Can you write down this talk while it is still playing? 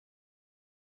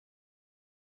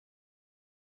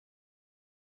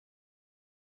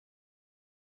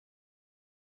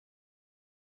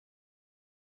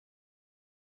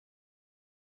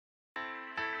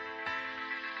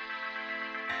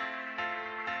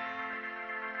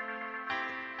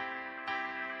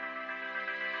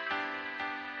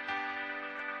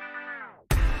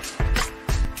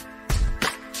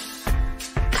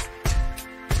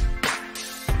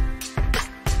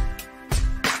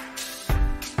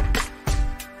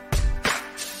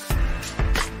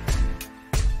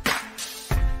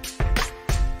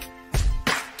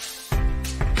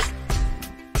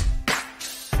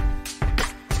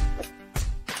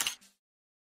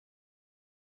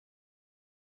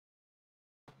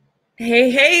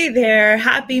Hey there.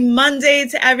 Happy Monday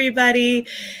to everybody.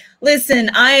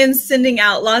 Listen, I am sending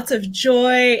out lots of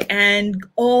joy and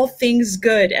all things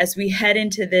good as we head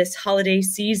into this holiday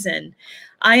season.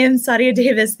 I am Sadia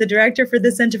Davis, the director for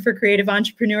the Center for Creative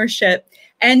Entrepreneurship.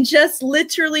 And just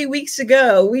literally weeks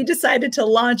ago, we decided to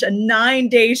launch a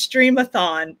 9-day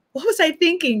stream-a-thon. What was I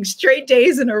thinking? Straight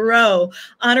days in a row,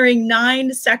 honoring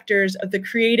 9 sectors of the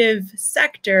creative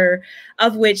sector,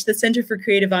 of which the Center for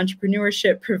Creative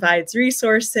Entrepreneurship provides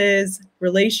resources,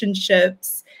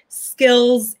 relationships,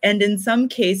 skills, and in some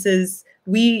cases,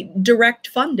 we direct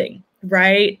funding,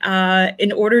 right?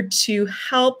 In order to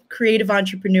help creative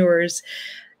entrepreneurs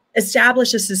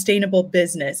establish a sustainable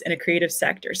business in a creative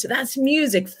sector. So that's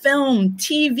music, film,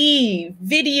 TV,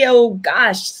 video,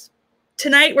 gosh.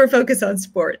 Tonight, we're focused on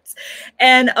sports.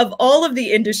 And of all of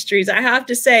the industries, I have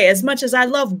to say, as much as I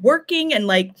love working and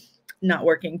not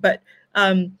working, but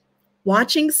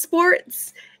watching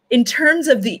sports, in terms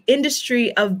of the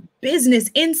industry of business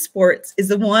in sports is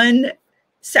the one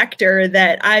sector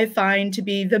that I find to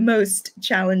be the most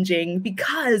challenging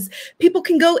because people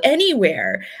can go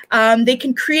anywhere. They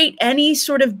can create any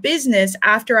sort of business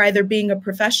after either being a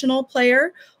professional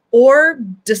player or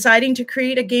deciding to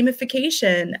create a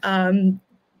gamification.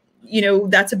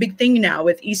 That's a big thing now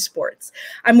with esports.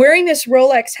 I'm wearing this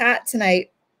Rolex hat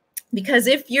tonight because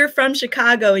if you're from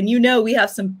Chicago and we have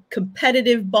some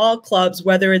competitive ball clubs,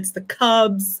 whether it's the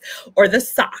Cubs or the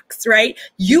Sox, right?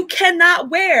 You cannot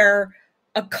wear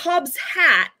a Cubs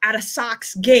hat at a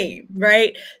Sox game,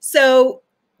 right? So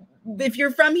if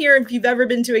you're from here, if you've ever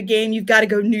been to a game, you've got to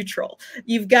go neutral.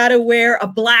 You've got to wear a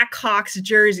Blackhawks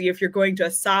jersey if you're going to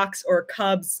a Sox or a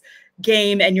Cubs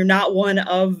game and you're not one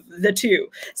of the two.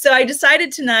 So I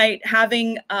decided tonight,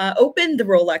 having opened the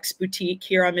Rolex boutique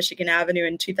here on Michigan Avenue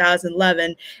in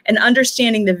 2011 and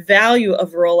understanding the value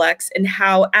of Rolex and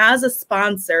how as a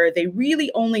sponsor, they really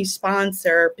only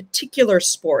sponsor particular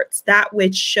sports, that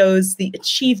which shows the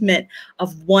achievement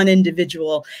of one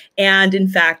individual. And in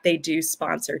fact, they do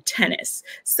sponsor tennis.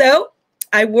 So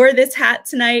I wore this hat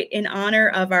tonight in honor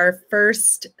of our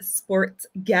first sports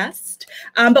guest,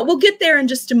 but we'll get there in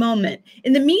just a moment.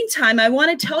 In the meantime, I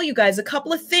want to tell you guys a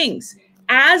couple of things.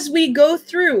 As we go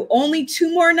through, only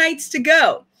 2 more nights to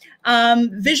go.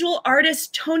 Visual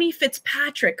artist Tony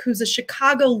Fitzpatrick, who's a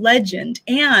Chicago legend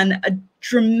and a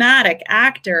dramatic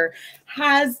actor,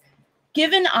 has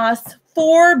given us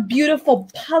 4 beautiful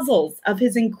puzzles of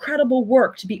his incredible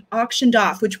work to be auctioned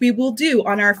off, which we will do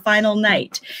on our final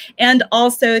night. And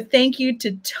also thank you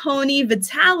to Tony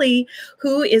Vitale,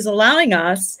 who is allowing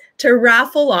us to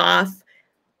raffle off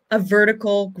a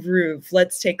vertical groove.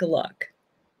 Let's take a look.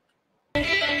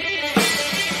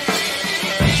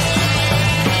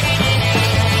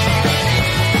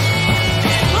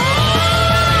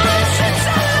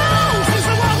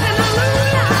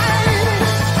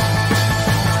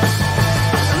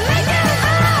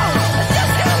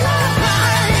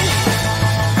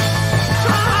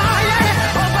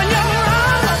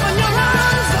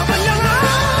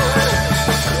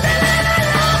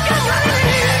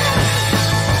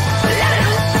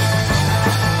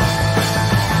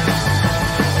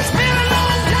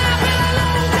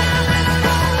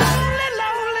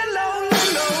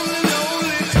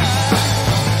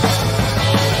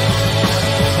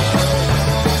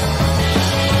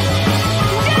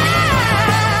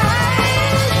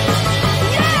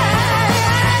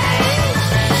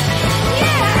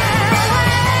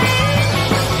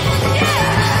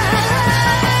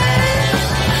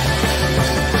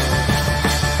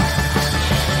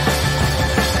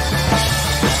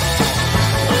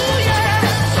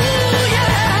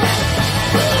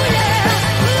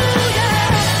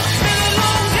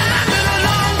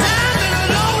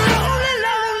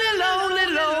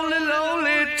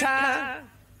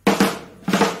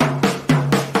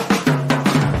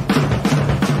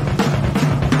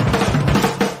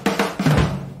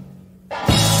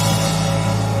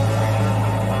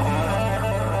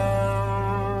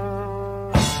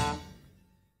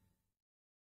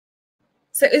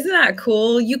 So isn't that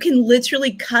cool? You can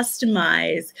literally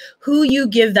customize who you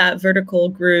give that vertical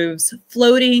grooves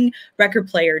floating record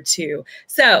player to.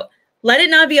 So let it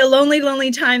not be a lonely,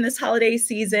 lonely time this holiday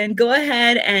season. Go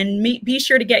ahead and be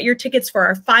sure to get your tickets for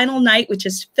our final night, which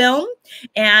is film.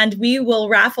 And we will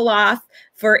raffle off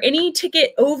for any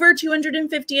ticket over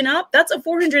 $250 and up. That's a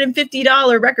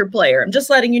 $450 record player. I'm just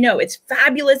letting you know. It's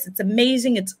fabulous. It's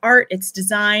amazing. It's art. It's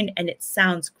design. And it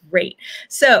sounds great.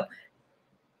 So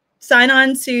sign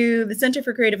on to the Center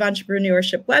for Creative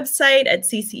Entrepreneurship website at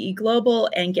CCE Global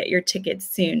and get your tickets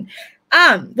soon.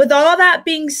 With all that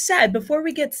being said, before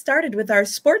we get started with our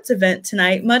sports event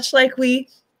tonight, much like we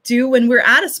do when we're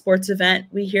at a sports event.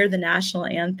 We hear the national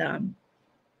anthem.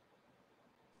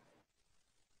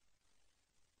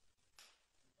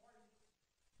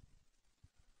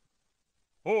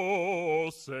 Oh,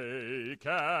 say,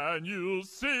 can you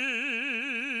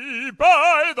see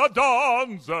by the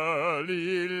dawn's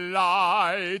early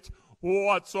light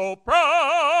what so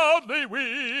proudly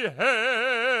we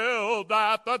hailed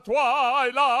at the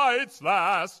twilight's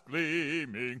last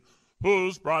gleaming,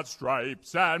 whose broad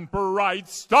stripes and bright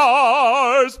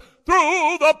stars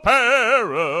through the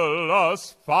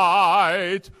perilous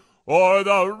fight o'er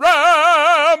the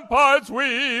ramparts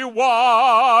we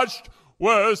watched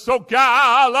were so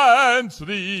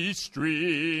gallantly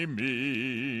streaming,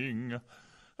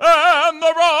 and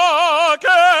the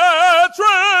rocket's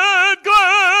red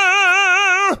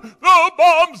glare, the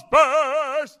bombs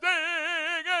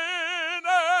bursting in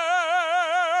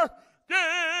air,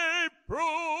 gave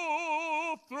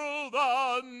proof through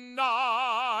the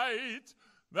night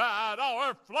that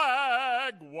our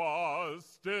flag was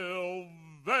still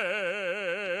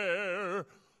there.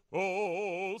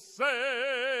 Oh,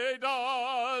 say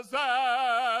does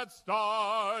that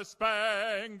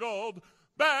star-spangled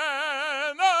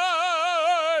banner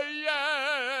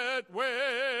yet wave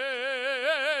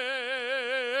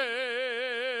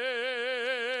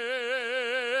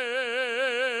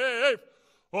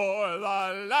o'er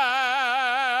the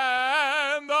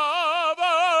land of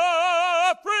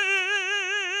the free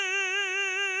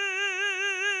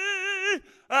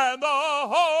and the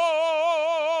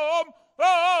home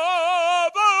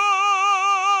of the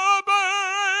brave.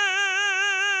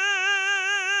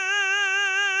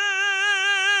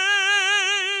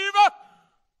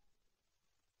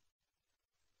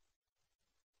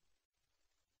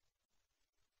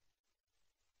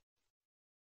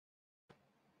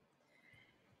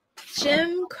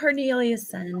 Jim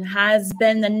Cornelison has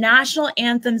been the national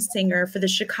anthem singer for the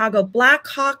Chicago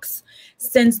Blackhawks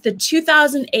since the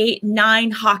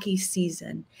 2008-09 hockey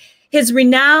season. His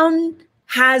renown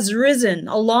has risen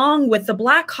along with the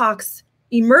Blackhawks'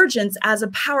 emergence as a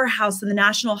powerhouse in the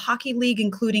National Hockey League,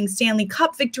 including Stanley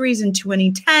Cup victories in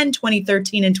 2010,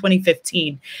 2013, and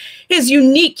 2015. His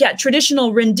unique yet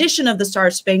traditional rendition of the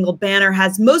Star-Spangled Banner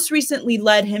has most recently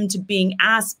led him to being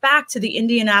asked back to the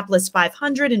Indianapolis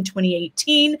 500 in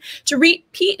 2018 to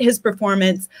repeat his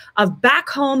performance of Back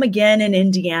Home Again in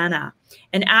Indiana.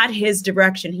 And at his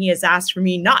direction, he has asked for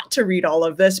me not to read all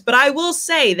of this, but I will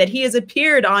say that he has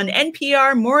appeared on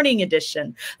NPR Morning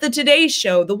Edition, The Today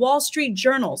Show, The Wall Street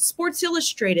Journal, Sports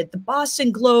Illustrated, The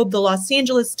Boston Globe, The Los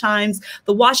Angeles Times,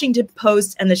 The Washington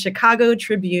Post, and The Chicago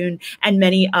Tribune, and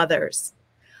many others.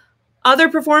 Other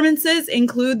performances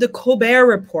include The Colbert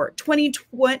Report,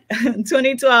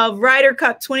 2012, Ryder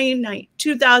Cup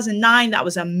 2009. That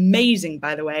was amazing,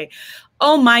 by the way.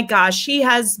 Oh my gosh, he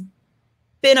has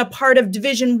been a part of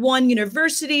Division I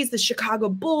universities, the Chicago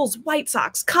Bulls, White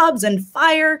Sox, Cubs, and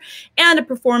Fire, and a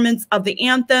performance of the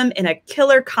anthem in a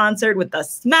killer concert with the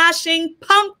Smashing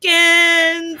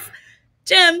Pumpkins.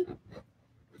 Jim,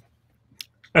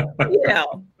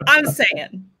 I'm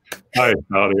saying. Hi,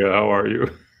 Nadia. How are you?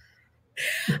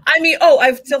 I mean,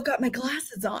 I've still got my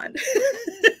glasses on.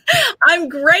 I'm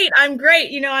great. I'm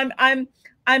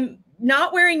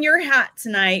not wearing your hat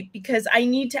tonight because I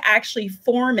need to actually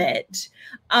form it.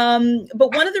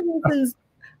 But one of the reasons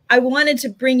I wanted to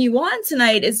bring you on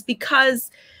tonight is because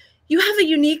you have a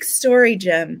unique story,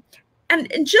 Jim.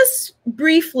 And just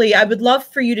briefly, I would love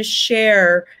for you to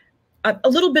share a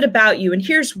little bit about you. And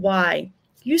here's why.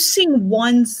 You sing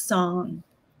one song.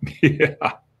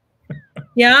 Yeah.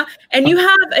 Yeah. And you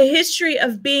have a history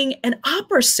of being an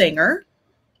opera singer.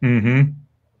 Mm-hmm.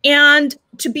 And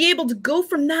to be able to go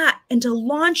from that and to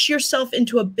launch yourself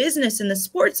into a business in the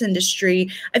sports industry,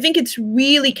 I think it's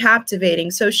really captivating.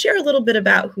 So share a little bit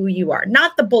about who you are,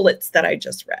 not the bullets that I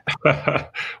just read.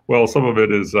 Well, some of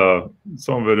it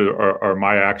are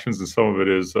my actions, and some of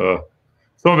it's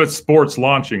sports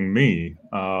launching me.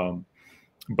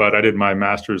 But I did my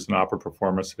master's in opera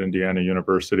performance at Indiana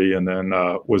University, and then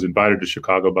was invited to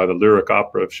Chicago by the Lyric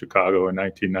Opera of Chicago in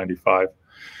 1995.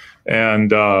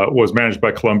 And was managed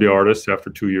by Columbia Artists after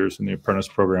 2 years in the apprentice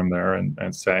program there,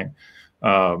 and sang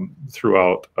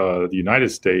throughout the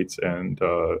United States and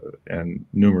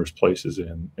numerous places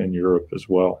in Europe as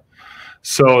well.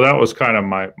 So that was kind of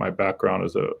my background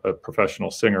as a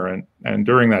professional singer. And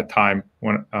during that time,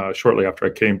 when shortly after I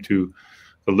came to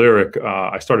the Lyric,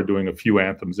 I started doing a few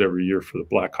anthems every year for the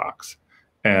Blackhawks,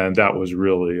 and that was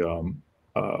really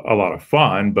a lot of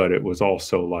fun. But it was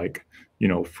also like,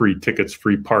 free tickets,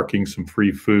 free parking, some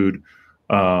free food,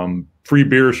 free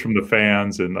beers from the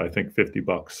fans, and I think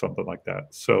 $50, something like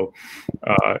that. So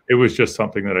it was just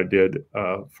something that I did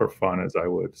for fun as I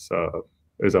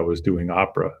was doing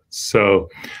opera. So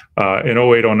in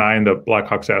 08, 09, the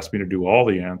Blackhawks asked me to do all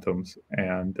the anthems,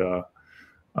 and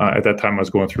at that time I was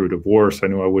going through a divorce. I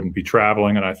knew I wouldn't be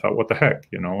traveling, and I thought, what the heck,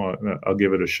 I'll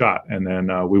give it a shot. And then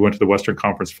we went to the Western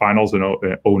Conference Finals in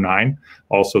 09.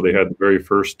 Also, they had the very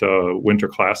first Winter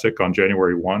Classic on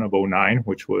January 1 of 09,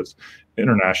 which was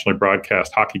internationally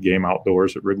broadcast hockey game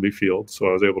outdoors at Wrigley Field. So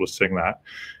I was able to sing that.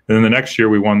 And then the next year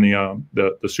we won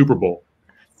the Super Bowl.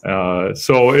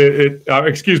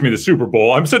 Excuse me, the Super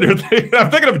Bowl. I'm sitting here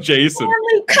I'm thinking of Jason.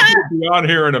 He'll be on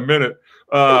here in a minute.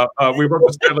 We won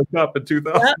the Stanley Cup in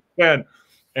 2010,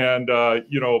 and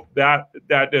that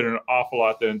did an awful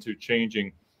lot then to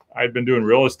changing. I'd been doing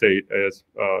real estate as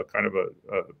kind of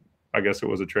I guess it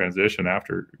was a transition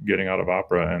after getting out of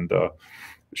opera, and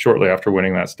shortly after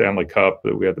winning that Stanley Cup,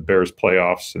 we had the Bears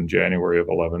playoffs in January of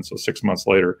 11. So 6 months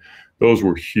later, those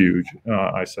were huge.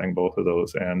 I sang both of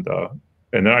those, and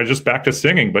then I just back to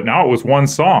singing, but now it was one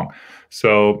song.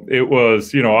 So it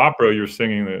was, opera, you're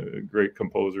singing the great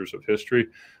composers of history,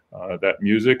 that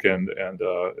music, and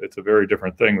it's a very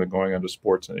different thing than going into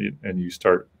sports and you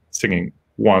start singing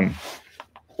one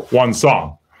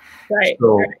song. Right.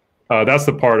 So that's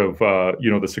the part of,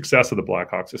 the success of the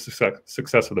Blackhawks, the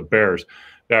success of the Bears,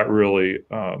 that really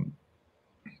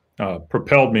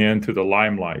propelled me into the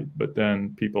limelight. But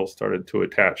then people started to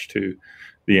attach to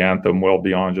the anthem well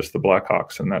beyond just the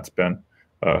Blackhawks, and that's been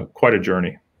quite a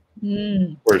journey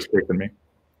where it's taken me.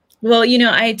 Well,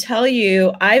 I tell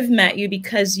you, I've met you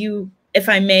because you, if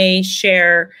I may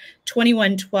share,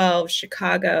 2112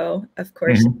 Chicago, of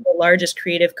course, the largest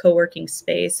creative co-working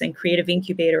space and creative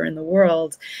incubator in the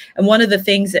world. And one of the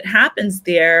things that happens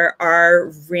there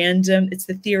are it's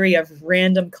the theory of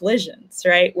random collisions,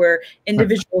 right? Where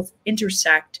individuals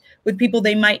intersect with people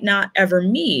they might not ever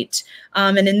meet.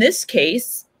 And in this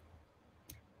case,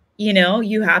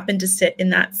 you happen to sit in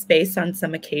that space on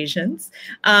some occasions.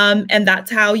 And that's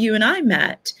how you and I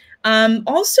met.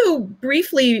 Also,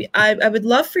 briefly, I would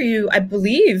love for you, I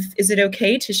believe, is it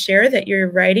okay to share that you're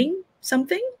writing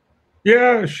something?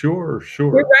 Yeah, sure.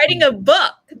 You're writing a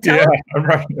book.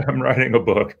 I'm writing a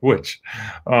book, which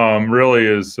really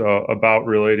is about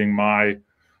relating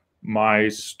my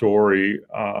story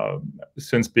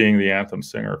since being the anthem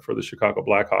singer for the Chicago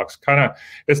Blackhawks.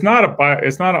 It's not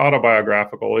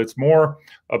autobiographical. It's more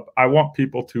I want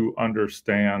people to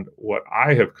understand what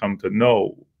I have come to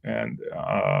know, and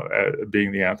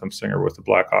being the anthem singer with the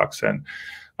Blackhawks, and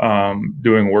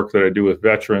doing work that I do with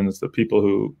veterans, the people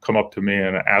who come up to me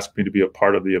and ask me to be a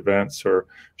part of the events or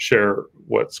share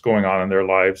what's going on in their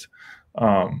lives.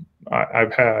 My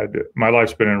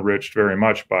life's been enriched very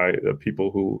much by the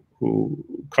people who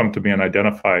come to me and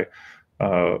identify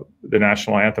the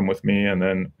national anthem with me, and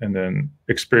then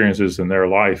experiences in their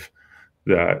life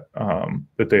that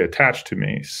they attach to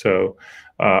me. So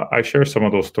I share some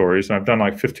of those stories, and I've done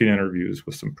like 15 interviews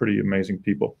with some pretty amazing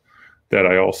people that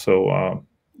I also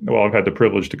I've had the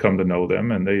privilege to come to know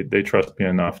them, and they trust me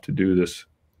enough to do this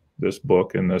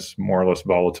book in this more or less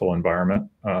volatile environment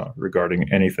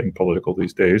regarding anything political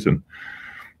these days. And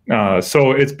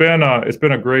so it's been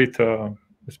a great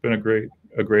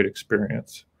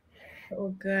experience. Oh,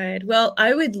 good. Well,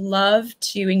 I would love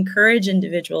to encourage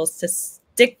individuals to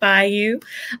stick by you.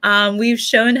 We've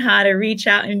shown how to reach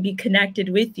out and be connected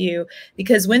with you,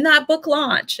 because when that book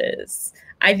launches,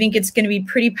 I think it's going to be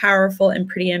pretty powerful and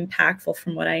pretty impactful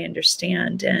from what I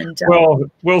understand. And well,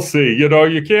 we'll see. You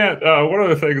can't, one of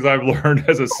the things I've learned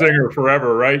as a singer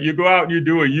forever, right? You go out and you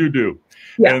do what you do.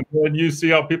 Yeah. And then you see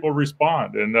how people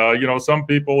respond. And, some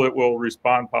people, it will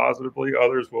respond positively.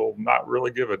 Others will not really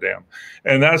give a damn.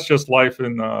 And that's just life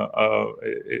in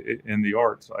the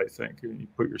arts, I think. You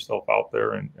put yourself out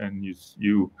there and you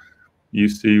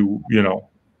see,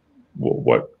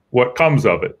 what comes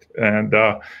of it. And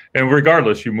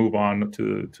regardless, you move on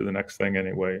to the next thing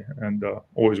anyway. And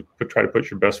always try to put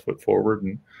your best foot forward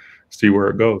and see where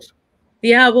it goes.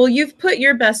 Yeah, well, you've put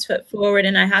your best foot forward,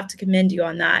 and I have to commend you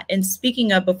on that. And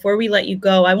speaking of, before we let you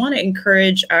go, I want to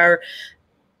encourage our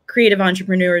creative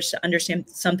entrepreneurs to understand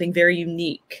something very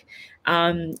unique.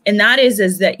 And that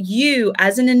is that you,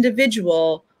 as an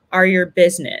individual, are your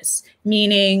business,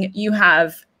 meaning you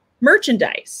have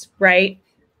merchandise, right?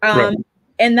 Right.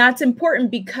 And that's important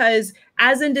because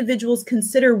as individuals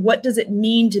consider what does it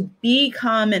mean to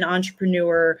become an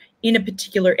entrepreneur in a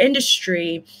particular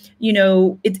industry,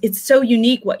 it's so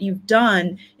unique what you've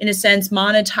done, in a sense,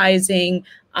 monetizing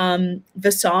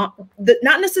the song,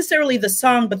 not necessarily the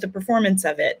song, but the performance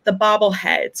of it, the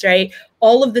bobbleheads, right?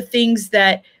 All of the things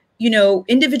that, you know,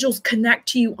 individuals connect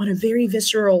to you on a very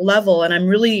visceral level. And I'm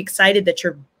really excited that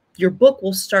your book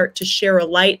will start to share a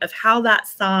light of how that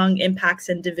song impacts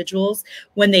individuals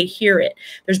when they hear it.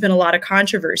 There's been a lot of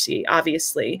controversy,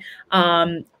 obviously,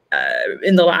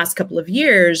 in the last couple of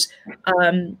years.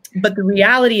 But the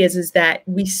reality is that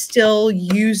we still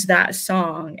use that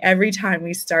song every time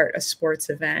we start a sports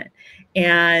event.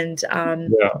 And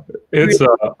yeah,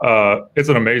 it's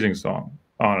an amazing song,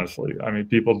 honestly. I mean,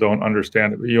 people don't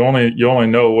understand it. You only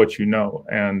know what you know.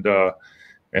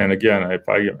 And again, if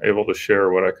I am able to share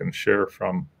what I can share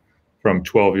from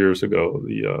 12 years ago,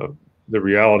 the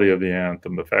reality of the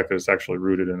anthem, the fact that it's actually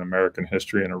rooted in American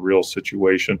history and a real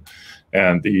situation,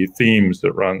 and the themes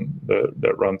that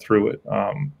run through it,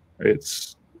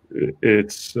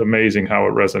 it's amazing how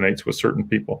it resonates with certain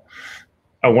people.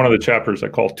 One of the chapters I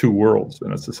call Two Worlds,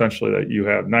 and it's essentially that you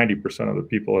have 90% of the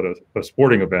people at a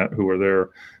sporting event who are there,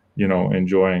 you know,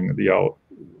 enjoying the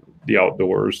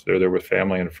outdoors. They're there with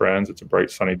family and friends. It's a bright,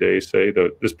 sunny day. Say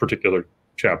this particular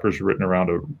chapter is written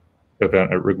around an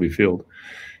event at Wrigley Field,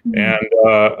 and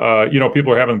you know,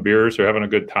 people are having beers, they're having a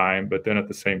good time. But then at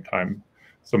the same time,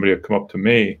 somebody would come up to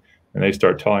me and they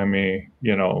start telling me,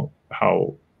 you know,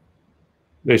 how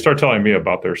they start telling me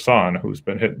about their son who's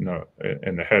been hit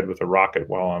in the head with a rocket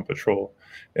while on patrol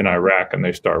in Iraq, and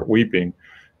they start weeping.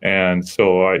 And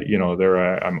so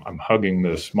I'm hugging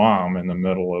this mom in the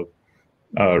middle of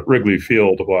Wrigley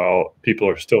Field while people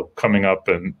are still coming up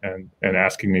and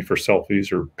asking me for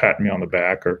selfies or patting me on the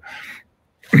back or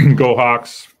go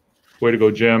Hawks, way to go,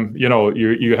 Jim. You know,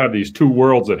 you have these two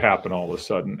worlds that happen all of a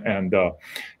sudden, and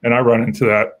I run into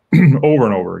that over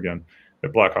and over again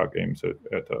at Blackhawk games,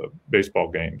 at baseball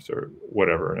games or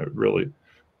whatever, and it really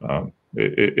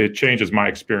it changes my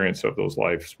experience of those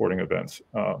live sporting events.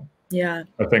 Yeah,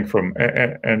 I think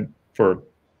and for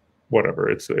whatever,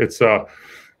 it's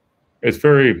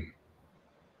very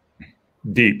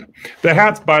deep. The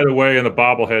hats, by the way, and the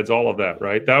bobbleheads, all of that,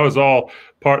 right? That was all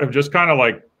part of just kind of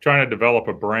like trying to develop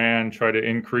a brand, try to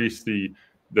increase the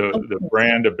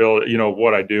brand ability. You know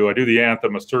what I do the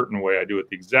anthem a certain way. I do it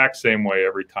the exact same way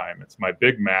every time. It's my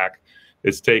Big Mac.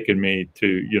 It's taken me to,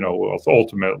 you know,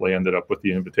 ultimately ended up with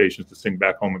the invitations to sing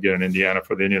Back Home Again in Indiana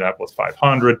for the Indianapolis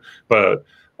 500, but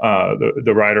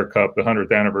the Ryder Cup, the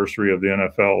 100th anniversary of the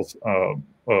NFL's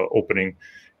opening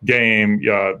game,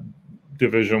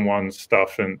 Division I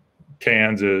stuff in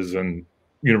Kansas, and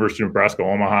University of Nebraska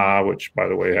Omaha, which, by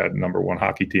the way, had #1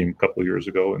 hockey team a couple of years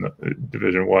ago in the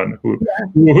Division I.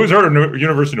 Who's heard of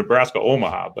University of Nebraska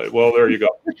Omaha? But well, there you go.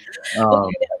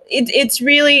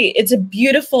 It's a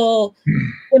beautiful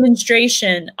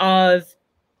demonstration of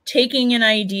taking an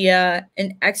idea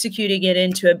and executing it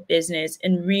into a business,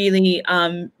 and really,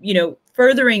 you know,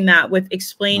 furthering that with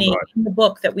explaining in the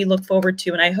book that we look forward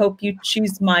to. And I hope you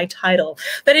choose my title.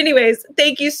 But anyways,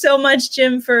 thank you so much,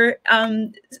 Jim, for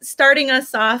starting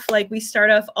us off like we start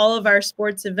off all of our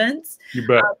sports events. You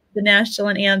bet. The National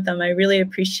Anthem. I really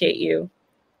appreciate you.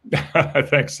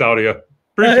 Thanks, Saudia.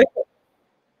 Appreciate it.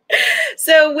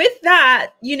 So with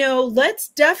that, you know, let's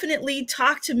definitely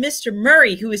talk to Mr.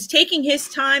 Murray, who is taking his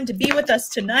time to be with us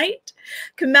tonight.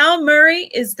 Kamau Murray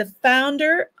is the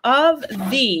founder of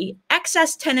the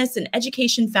Access Tennis and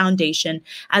Education Foundation.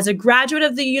 As a graduate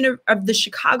of the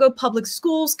Chicago Public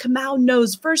Schools, Kamau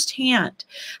knows firsthand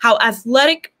how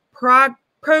athletic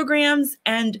programs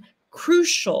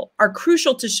are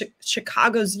crucial to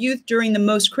Chicago's youth during the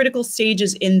most critical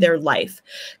stages in their life.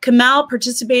 Kamau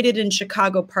participated in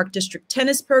Chicago Park District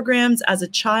tennis programs as a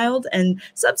child, and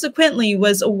subsequently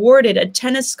was awarded a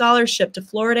tennis scholarship to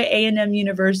Florida A&M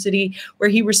University, where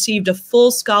he received a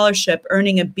full scholarship,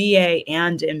 earning a BA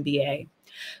and MBA.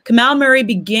 Kamau Murray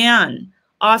began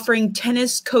offering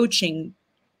tennis coaching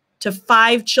to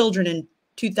 5 children in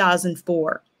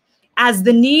 2004. As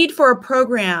the need for a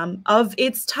program of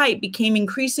its type became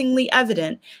increasingly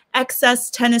evident, Access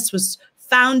Tennis was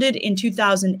founded in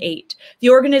 2008. The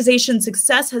organization's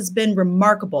success has been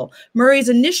remarkable. Murray's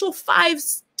initial 5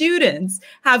 students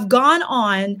have gone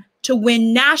on to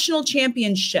win national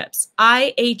championships,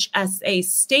 IHSA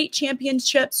state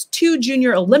championships, 2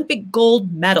 junior Olympic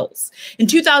gold medals. In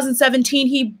 2017,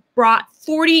 he brought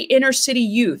 40 inner city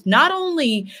youth, not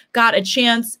only got a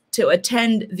chance to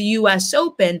attend the U.S.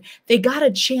 Open, they got a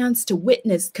chance to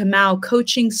witness Kamau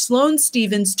coaching Sloan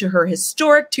Stevens to her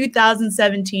historic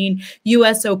 2017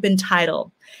 U.S. Open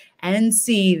title, and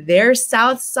see their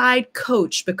Southside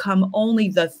coach become only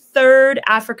the 3rd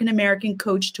African-American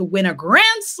coach to win a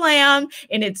Grand Slam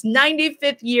in its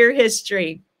 95th year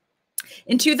history.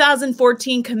 In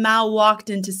 2014, Kamau walked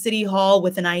into City Hall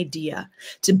with an idea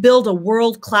to build a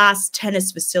world-class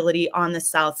tennis facility on the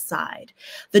South Side.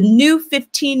 The new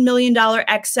 $15 million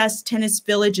excess tennis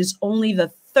village is only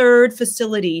the third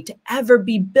facility to ever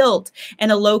be built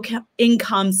in a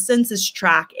low-income census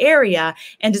tract area,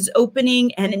 and is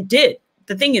opening, and it did.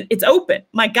 The thing is, it's open.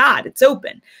 My God, it's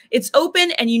open. It's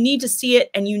open, and you need to see it,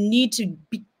 and you need to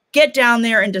get down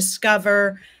there and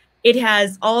discover. It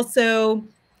has also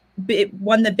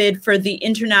won the bid for the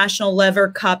International Lever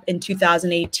Cup in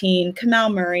 2018.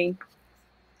 Kamau Murray.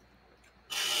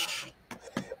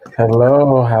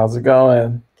 Hello, how's it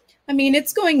going? I mean,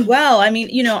 it's going well. I mean,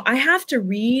 you know, I have to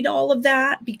read all of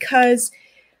that because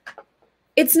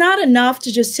it's not enough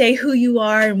to just say who you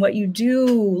are and what you do.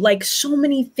 Like, so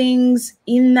many things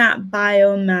in that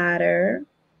bio matter.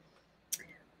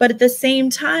 But at the same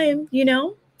time, you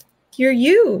know, you're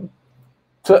you.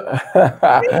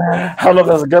 I don't know if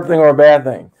that's a good thing or a bad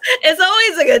thing. It's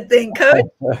always a good thing, Coach.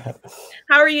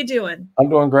 How are you doing? I'm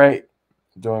doing great.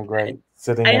 Doing great.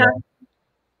 Sitting in a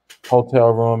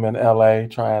hotel room in LA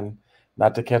trying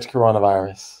not to catch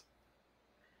coronavirus.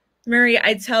 Murray,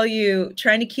 I tell you,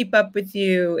 trying to keep up with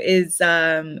you is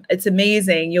it's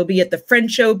amazing. You'll be at the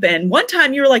French Open. One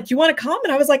time you were like, "Do you want to come?"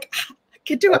 And I was like,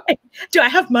 do I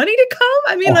have money to come?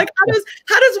 I mean, like,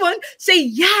 how does one say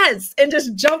yes and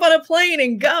just jump on a plane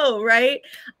and go, right?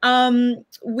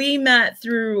 We met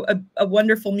through a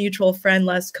wonderful mutual friend,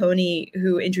 Les Coney,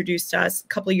 who introduced us a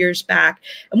couple of years back.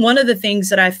 And one of the things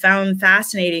that I found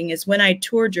fascinating is when I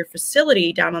toured your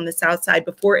facility down on the South Side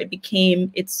before it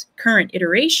became its current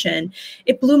iteration,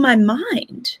 it blew my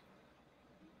mind.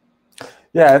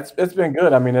 Yeah, it's been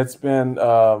good. I mean, it's been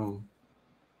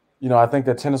you know, I think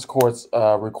that tennis courts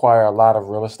require a lot of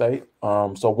real estate.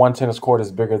 So one tennis court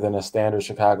is bigger than a standard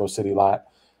Chicago city lot.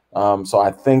 So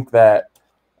I think that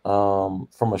from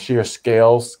a sheer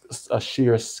scale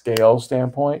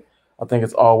standpoint, I think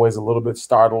it's always a little bit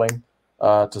startling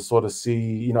to sort of see,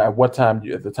 you know, at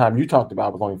the time you talked about,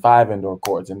 it was only 5 indoor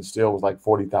courts and it still was like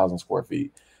 40,000 square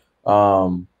feet.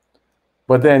 But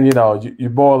then, you know, you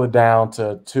boil it down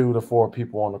to 2 to 4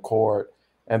 people on the court,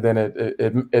 and then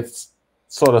it's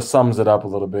sort of sums it up a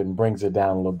little bit and brings it down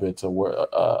a little bit to where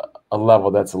a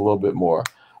level that's a little bit more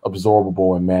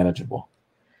absorbable and manageable.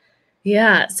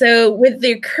 Yeah. So with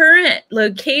the current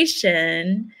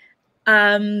location,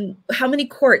 how many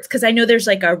courts? Because I know there's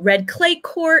like a red clay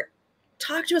court.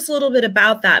 Talk to us a little bit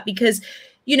about that, because,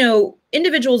 you know,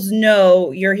 individuals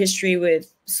know your history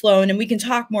with Sloan, and we can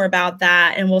talk more about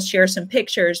that, and we'll share some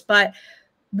pictures. But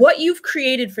what you've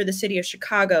created for the city of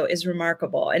Chicago is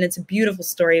remarkable, and it's a beautiful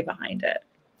story behind it.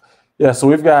 Yeah, so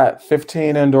we've got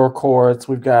 15 indoor courts.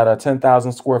 We've got a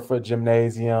 10,000 square foot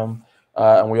gymnasium,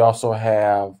 and we also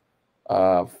have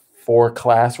 4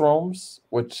 classrooms,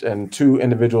 and 2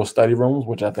 individual study rooms,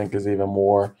 which I think is even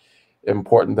more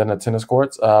important than the tennis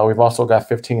courts. We've also got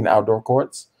 15 outdoor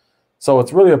courts. So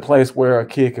it's really a place where a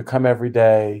kid could come every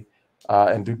day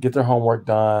and get their homework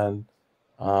done.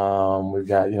 We've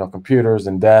got, you know, computers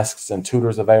and desks and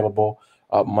tutors available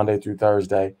Monday through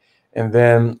Thursday. And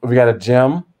then we got a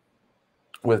gym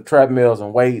with treadmills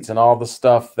and weights and all the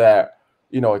stuff that,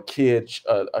 you know,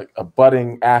 a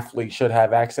budding athlete should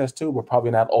have access to. We're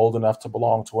probably not old enough to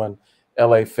belong to an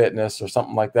LA Fitness or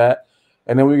something like that.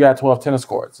 And then we got 12 tennis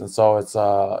courts. And so it's,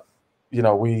 you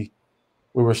know, we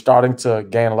were starting to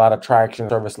gain a lot of traction,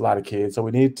 service a lot of kids. So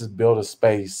we needed to build a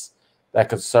space that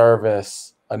could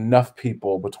service enough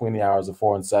people between the hours of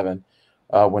 4 and 7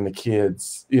 when the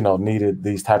kids, you know, needed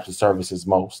these types of services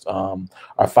most.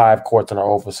 Our 5 courts in our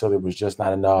old facility was just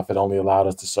not enough. It only allowed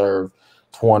us to serve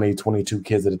 20, 22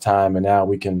 kids at a time. And now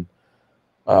we can,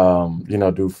 you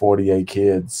know, do 48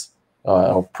 kids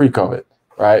pre-COVID,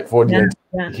 right? 48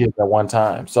 kids at one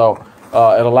time. So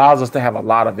it allows us to have a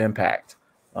lot of impact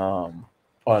on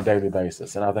a daily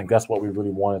basis. And I think that's what we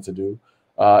really wanted to do.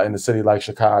 In a city like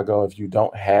Chicago, if you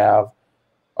don't have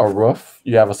a roof,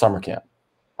 you have a summer camp,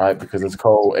 right? Because it's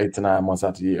cold 8 to 9 months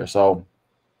out the year. So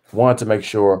wanted to make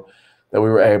sure that we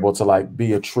were able to like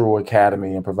be a true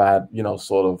academy and provide, you know,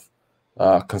 sort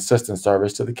of consistent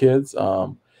service to the kids.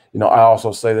 You know, I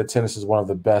also say that tennis is one of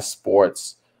the best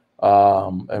sports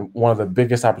and one of the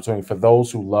biggest opportunities for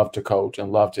those who love to coach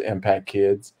and love to impact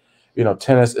kids. You know,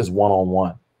 tennis is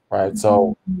one-on-one, right?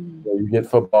 So you get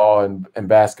football and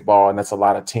basketball, and that's a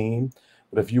lot of team.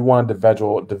 But if you want to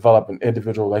develop an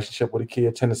individual relationship with a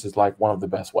kid, tennis is like one of the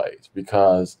best ways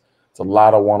because it's a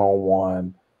lot of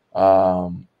one-on-one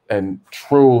and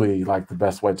truly like the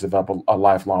best way to develop a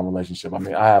lifelong relationship. I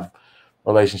mean, I have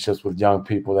relationships with young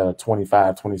people that are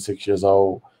 25, 26 years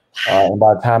old. And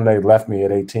by the time they left me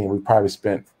at 18, we probably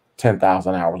spent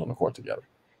 10,000 hours on the court together.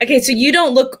 Okay, so you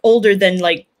don't look older than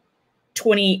like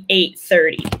 28,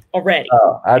 30 already.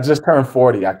 I just turned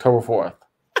 40, October 4th.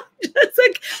 It's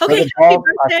like, okay, happy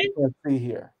birthday. I can't see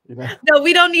here. You know? No,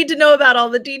 we don't need to know about all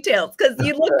the details because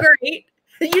you look great.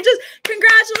 You just,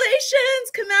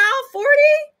 congratulations, Kamau, 40?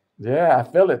 Yeah, I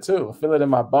feel it too. I feel it in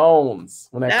my bones.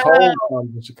 When that cold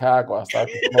comes in Chicago, I start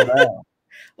to slow down.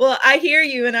 Well, I hear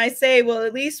you, and I say, well,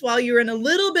 at least while you're in a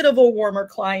little bit of a warmer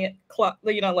climate,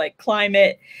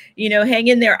 hang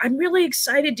in there. I'm really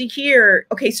excited to hear.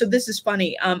 Okay, so this is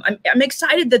funny. I'm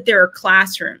excited that there are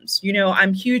classrooms. You know,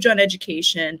 I'm huge on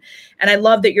education, and I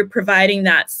love that you're providing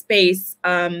that space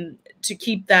to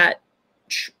keep that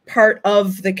part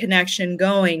of the connection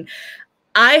going.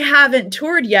 I haven't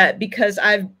toured yet because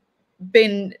I've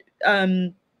been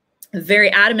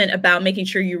very adamant about making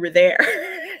sure you were there.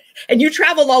 And you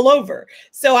travel all over.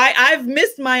 So I've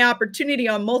missed my opportunity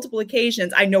on multiple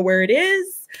occasions. I know where it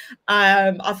is,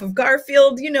 off of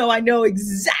Garfield. You know, I know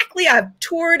exactly. I've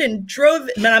toured and drove,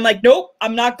 and I'm like, nope,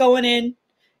 I'm not going in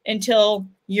until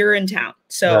you're in town.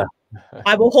 So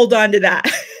I will hold on to that.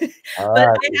 But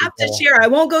I have to share. I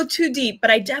won't go too deep,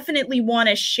 but I definitely want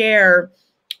to share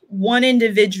one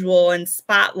individual and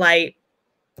spotlight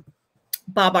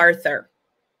Bob Arthur.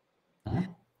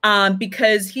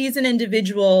 Because he's an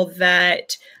individual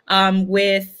that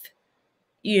with,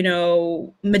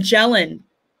 Magellan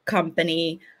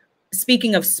Company,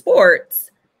 speaking of sports,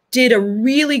 did a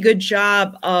really good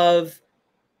job of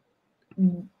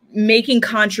making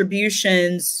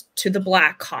contributions to the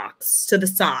Blackhawks, to the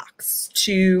Sox,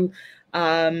 to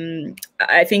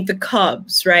I think the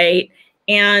Cubs, right?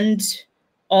 And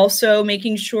also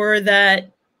making sure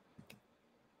that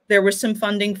there was some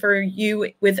funding for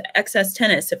you with Excess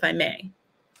Tennis, if I may.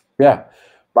 Yeah.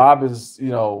 Bob is,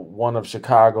 one of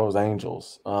Chicago's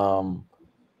angels.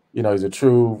 He's a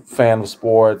true fan of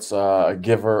sports, a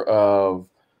giver of,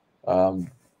 to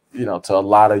a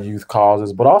lot of youth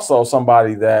causes, but also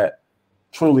somebody that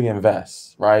truly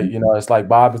invests, right? It's like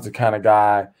Bob is the kind of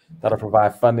guy that'll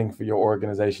provide funding for your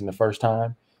organization the first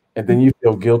time, and then you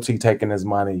feel guilty taking his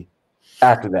money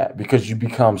after that because you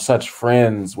become such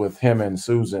friends with him and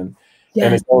Susan. Yes.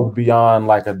 And it goes beyond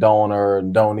like a donor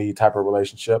and donee type of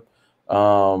relationship.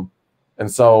 And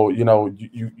so,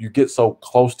 you get so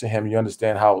close to him, you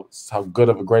understand how great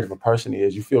of a person he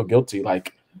is. You feel guilty,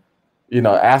 like,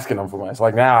 asking him for money. It's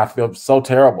like now I feel so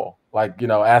terrible, like,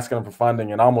 asking him for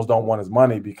funding and I almost don't want his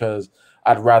money because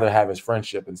I'd rather have his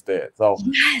friendship instead. So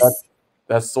yes.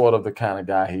 That's sort of the kind of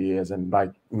guy he is. And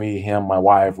like me, him, my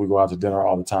wife, we go out to dinner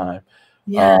all the time.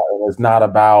 Yeah. It's not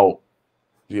about,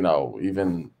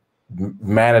 even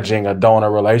managing a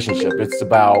donor relationship. It's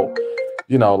about,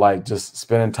 like just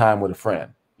spending time with a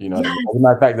friend. Yes. As a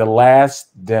matter of fact, the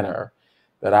last dinner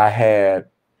that I had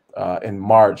in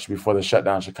March before the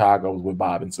shutdown in Chicago was with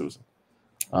Bob and Susan.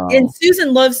 And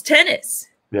Susan loves tennis.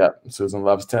 Yeah, Susan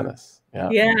loves tennis. Yeah.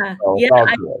 Yeah.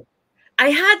 So I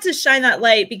had to shine that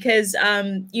light because,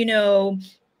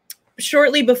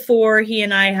 shortly before he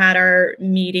and I had our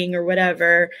meeting or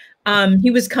whatever, he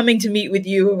was coming to meet with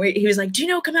you. He was like, do you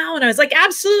know Kamau? And I was like,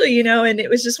 absolutely, and it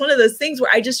was just one of those things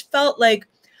where I just felt like,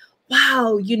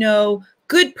 wow,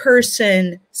 good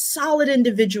person, solid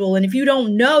individual. And if you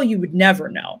don't know, you would never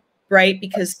know, right?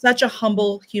 Because such a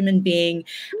humble human being.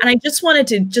 And I just wanted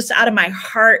to just out of my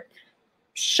heart,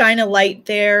 shine a light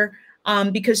there.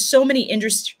 Because so many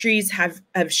industries have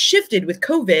shifted with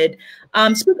COVID.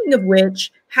 Speaking of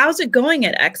which, how's it going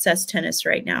at Excess Tennis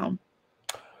right now?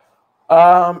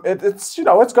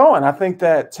 It's going. I think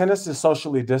that tennis is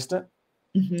socially distant,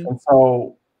 and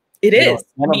so it is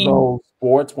one of those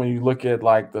sports. When you look at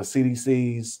like the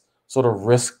CDC's sort of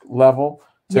risk level,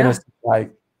 tennis is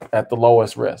like at the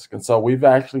lowest risk, and so we've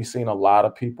actually seen a lot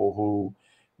of people who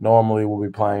normally will be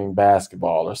playing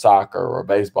basketball or soccer or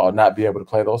baseball not be able to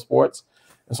play those sports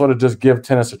and sort of just give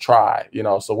tennis a try.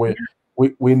 So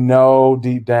we know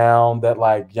deep down that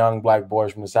like young Black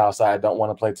boys from the South Side don't want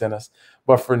to play tennis.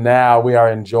 But for now, we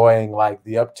are enjoying like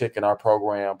the uptick in our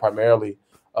program, primarily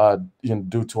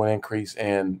due to an increase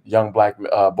in young Black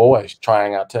boys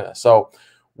trying out tennis. So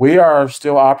we are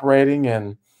still operating,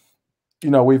 and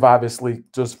we've obviously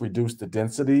just reduced the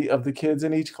density of the kids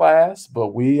in each class, but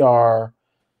we are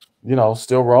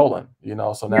still rolling.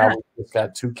 So now we've just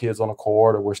got 2 kids on the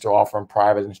court, or we're still offering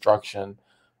private instruction.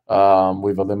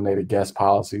 We've eliminated guest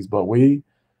policies, but we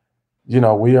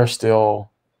are still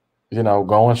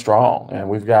going strong, and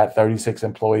we've got 36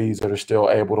 employees that are still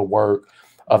able to work.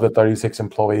 Of the 36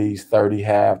 employees, 30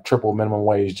 have triple minimum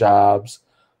wage jobs,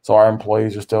 so our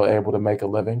employees are still able to make a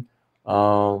living.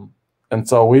 And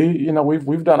so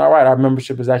we've done all right. Our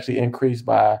membership has actually increased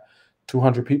by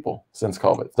 200 people since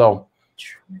COVID. So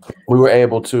we were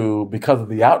able to, because of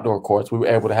the outdoor courts, we were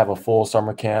able to have a full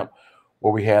summer camp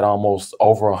where we had almost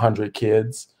over 100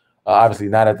 kids. Obviously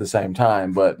not at the same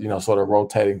time, but, you know, sort of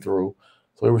rotating through.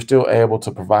 So we were still able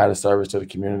to provide a service to the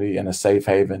community and a safe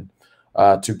haven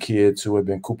to kids who have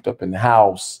been cooped up in the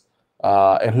house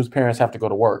and whose parents have to go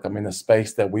to work. I mean, the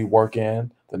space that we work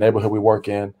in, the neighborhood we work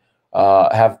in,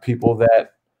 have people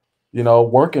that, you know,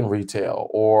 work in retail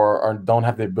or don't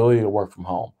have the ability to work from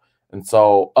home. And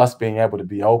so us being able to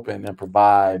be open and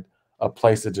provide a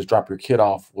place to just drop your kid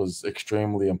off was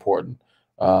extremely important.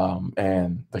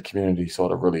 And the community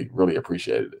sort of really, really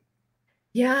appreciated it.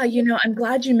 Yeah, you know, I'm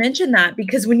glad you mentioned that,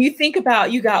 because when you think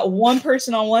about, you got one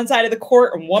person on one side of the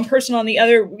court and one person on the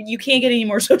other, you can't get any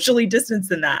more socially distanced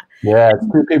than that. Yeah, it's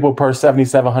 2 people per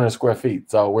 7,700 square feet.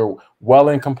 So we're well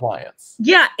in compliance.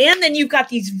 Yeah, and then you've got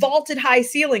these vaulted high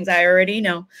ceilings, I already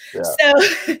know. Yeah.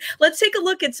 So let's take a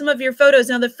look at some of your photos.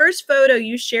 Now, the first photo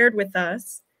you shared with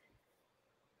us,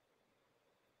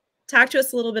 talk to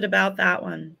us a little bit about that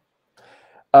one.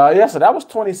 Yeah, so that was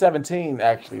 2017,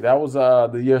 actually. That was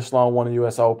the year Sloan won the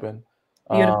U.S. Open.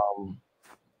 And,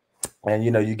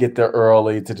 you know, you get there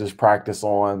early to just practice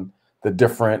on the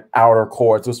different outer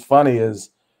courts. What's funny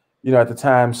is, you know, at the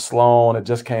time, Sloan had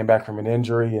just came back from an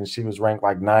injury, and she was ranked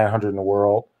like 900 in the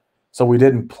world. So we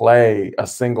didn't play a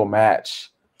single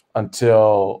match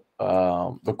until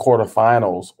the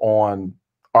quarterfinals on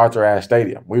Arthur Ashe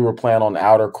Stadium. We were playing on the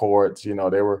outer courts. You know,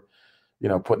 they were, you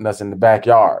know, putting us in the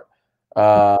backyard.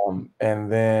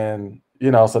 And then,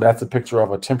 you know, so that's a picture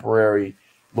of a temporary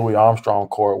Louis Armstrong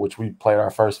court, which we played our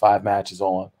first 5 matches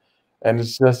on. And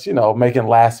it's just, you know, making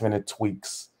last minute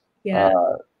tweaks, you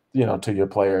know, to your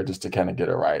player just to kind of get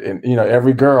it right. And, you know,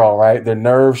 every girl, right, their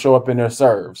nerves show up in their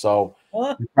serve. So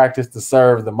you practice to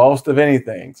serve the most of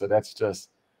anything. So that's just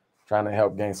trying to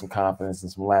help gain some confidence and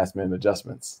some last minute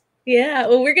adjustments. Yeah,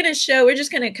 well, we're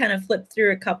just going to kind of flip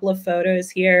through a couple of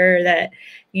photos here that,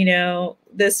 you know,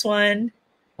 this one.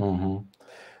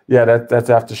 Yeah, that's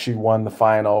after she won the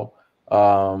final.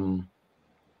 I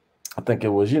think it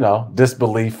was, you know,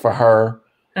 disbelief for her.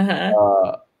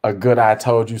 A good "I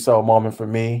told you so" moment for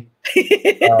me.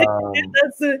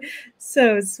 That's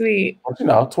so sweet. But, you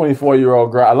know,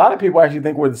 24-year-old girl. A lot of people actually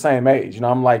think we're the same age. You know,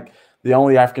 I'm like the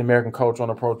only African-American coach on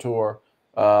the pro tour.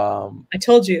 I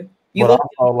told you. But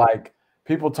also, like,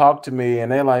 people talk to me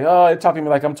and they're like, oh, they talk to me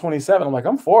like I'm 27. I'm like,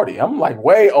 I'm 40. I'm like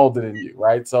way older than you,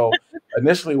 right? So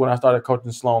initially when I started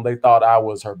coaching Sloan, they thought I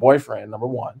was her boyfriend, number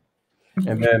one.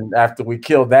 And then after we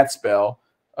killed that spell,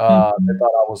 they thought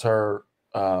I was her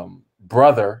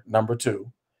brother, number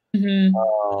two.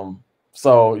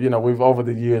 So, you know, over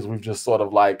the years, we've just sort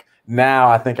of like, now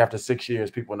I think after 6 years,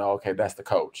 people know, okay, that's the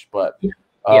coach. But, you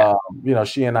know,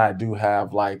 she and I do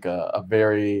have like a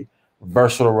very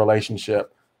versatile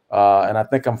relationship. And I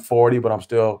think I'm 40, but I'm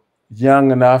still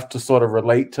young enough to sort of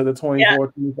relate to the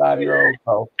 24, 25-year-old.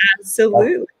 So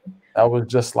absolutely. That was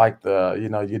just like the, you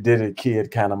know, you did it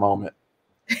kid kind of moment.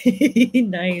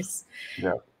 Nice.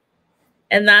 Yeah.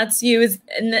 And that's you. Is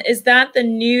that the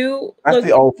new? That's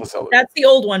the old facility. That's the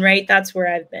old one, right? That's where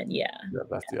I've been. Yeah. Yeah,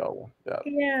 that's the old one. Yeah.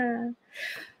 Yeah.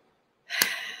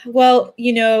 Well,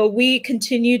 you know, we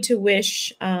continue to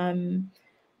wish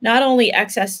not only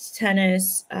Access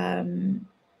Tennis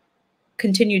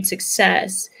continued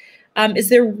success. Is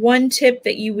there one tip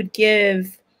that you would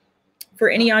give for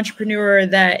any entrepreneur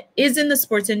that is in the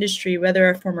sports industry, whether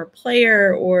a former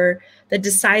player or that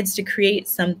decides to create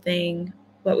something?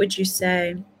 What would you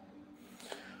say?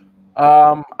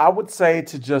 I would say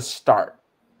to just start,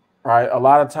 right? A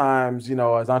lot of times, you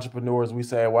know, as entrepreneurs, we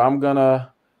say, well,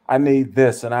 I need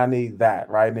this and I need that,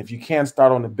 right? And if you can't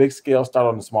start on the big scale, start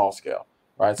on the small scale,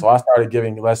 right? So I started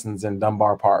giving lessons in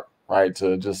Dunbar Park, right,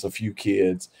 to just a few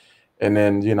kids. And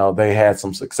then, you know, they had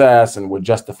some success and would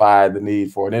justify the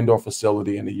need for an indoor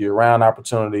facility and a year-round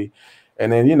opportunity.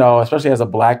 And then, you know, especially as a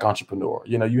Black entrepreneur,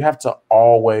 you know, you have to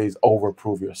always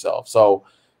overprove yourself. So,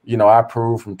 you know, I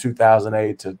proved from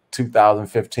 2008 to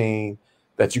 2015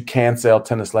 that you can sell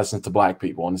tennis lessons to Black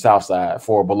people on the South Side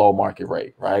for a below market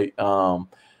rate, right?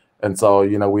 And so,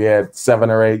 you know, we had 7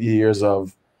 or 8 years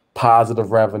of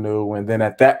positive revenue. And then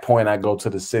at that point, I go to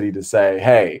the city to say,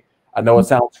 hey, I know it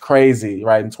sounds crazy,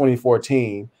 right? In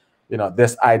 2014, you know,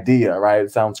 this idea, right?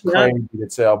 It sounds crazy to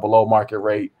sell below market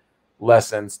rate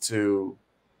lessons to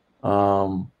you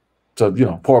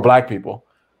know, poor Black people,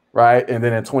 right? And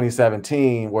then in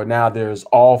 2017, where now there's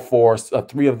all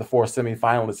 3 of the 4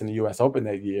 semifinalists in the U.S. Open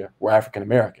that year were African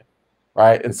American,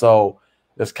 right? And so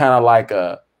it's kind of like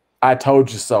a "I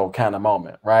told you so" kind of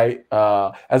moment, right?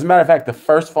 As a matter of fact, the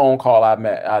first phone call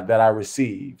that I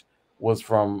received was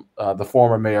from the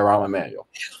former mayor, Rahm Emanuel.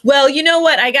 Well, you know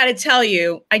what? I got to tell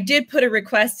you, I did put a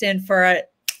request in for a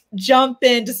jump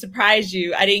in to surprise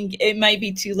you. I didn't, it might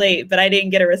be too late, but I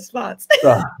didn't get a response.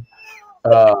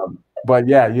 But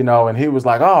yeah, you know, and he was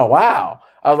like, oh, wow.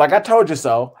 I was like, I told you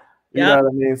so. You know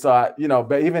what I mean? So, you know,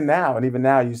 but even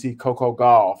now you see Coco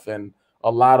Gauff and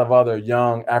a lot of other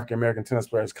young African-American tennis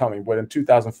players coming. But in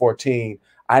 2014,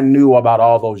 I knew about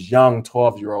all those young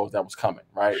 12-year-olds that was coming,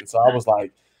 right? And so I was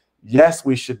like, yes,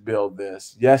 we should build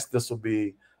this. Yes, this will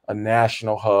be a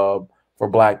national hub for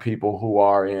Black people who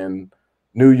are in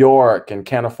New York and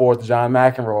can't afford the John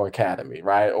McEnroe Academy,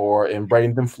 right? Or in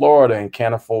Bradenton, Florida, and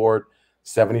can't afford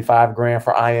 $75,000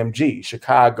 for IMG.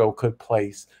 Chicago could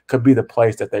be the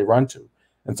place that they run to.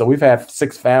 And so we've had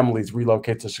 6 families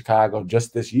relocate to Chicago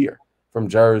just this year from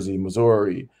Jersey,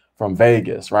 Missouri, from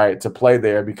Vegas, right, to play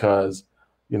there because,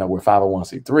 you know, we're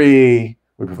 501c3,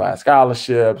 we provide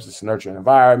scholarships, it's a nurturing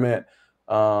environment.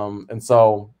 And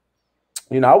so,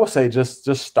 you know, I would say just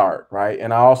start, right?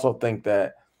 And I also think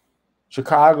that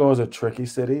Chicago is a tricky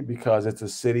city because it's a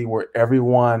city where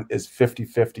everyone is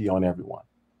 50-50 on everyone.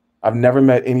 I've never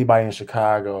met anybody in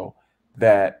Chicago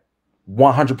that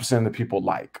 100% of the people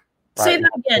like. Right? Say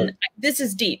that again. This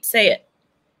is deep. Say it.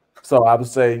 So I would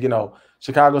say, you know,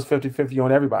 Chicago's 50-50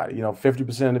 on everybody. You know,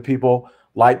 50% of the people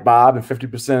like Bob and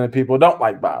 50% of the people don't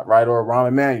like Bob, right? Or Rahm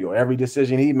Emanuel. Every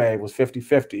decision he made was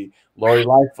 50-50. Lori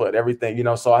Lightfoot, everything, you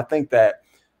know. So I think that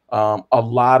a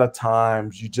lot of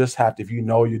times you just have to, if you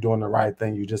know you're doing the right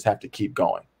thing, you just have to keep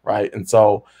going, right? And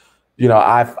so, you know,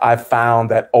 I've found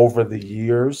that over the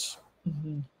years,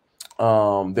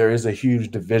 there is a huge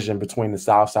division between the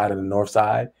South Side and the North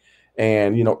Side.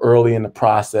 And, you know, early in the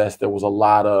process, there was a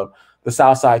lot of the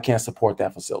South Side can't support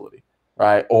that facility,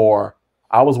 right? Or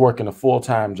I was working a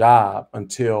full-time job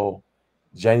until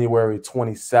January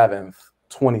 27th,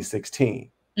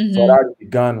 2016. So I'd already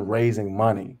begun raising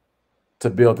money to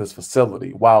build this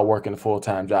facility while working a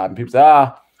full-time job. And people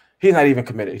say, he's not even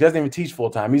committed. He doesn't even teach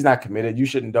full-time. He's not committed. You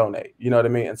shouldn't donate. You know what I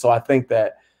mean? And so I think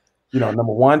that, you know,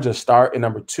 number one, just start. And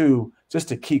number two, just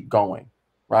to keep going,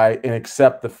 right? And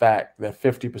accept the fact that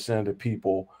 50% of the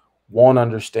people won't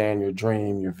understand your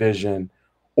dream, your vision,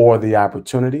 or the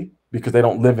opportunity because they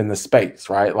don't live in the space,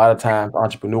 right? A lot of times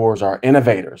entrepreneurs are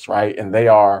innovators, right? And they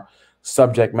are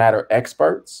subject matter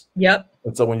experts. Yep.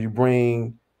 And so when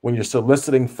you're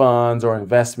soliciting funds or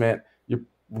investment, you're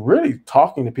really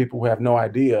talking to people who have no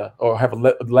idea or have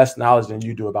less knowledge than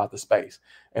you do about the space.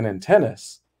 And in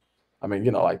tennis, I mean,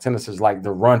 you know, like tennis is like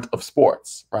the runt of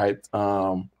sports, right?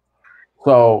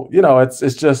 So, you know, it's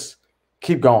just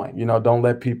keep going, you know, don't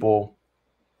let people,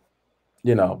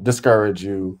 you know, discourage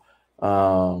you.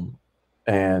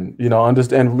 And, you know,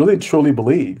 understand, really truly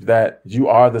believe that you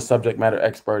are the subject matter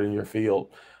expert in your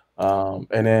field.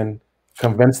 And then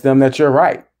convince them that you're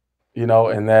right, you know,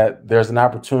 and that there's an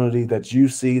opportunity that you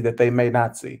see that they may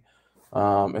not see.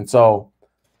 And so,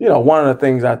 you know, one of the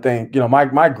things I think, you know,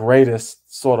 my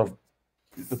greatest sort of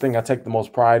the thing I take the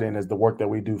most pride in is the work that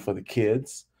we do for the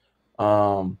kids.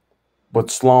 But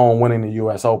Sloan winning the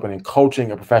U.S. Open and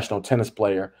coaching a professional tennis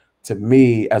player, to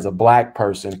me as a Black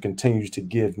person, continues to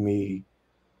give me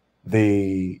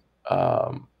the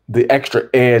extra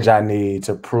edge I need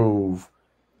to prove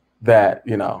that,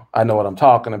 you know, I know what I'm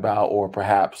talking about, or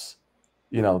perhaps,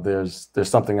 you know, there's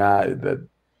something that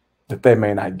they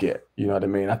may not get. You know what I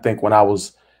mean? I think when I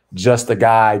was just a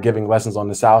guy giving lessons on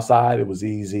the South Side, it was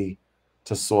easy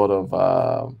to sort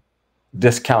of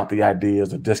discount the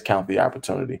ideas or discount the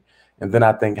opportunity. And then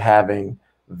I think having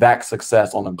that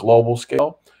success on a global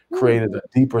scale created a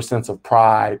deeper sense of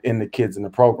pride in the kids in the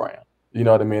program. You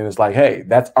know what I mean? It's like, hey,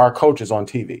 that's our coaches on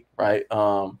TV, right?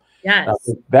 Yes.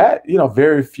 That, you know,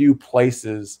 very few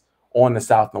places on the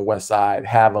South and West Side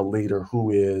have a leader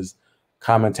who is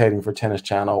commentating for Tennis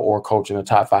Channel or coaching a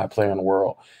top 5 player in the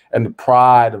world. And the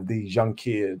pride of these young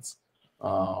kids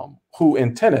who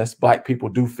in tennis, Black people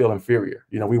do feel inferior.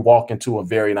 You know, we walk into a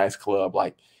very nice club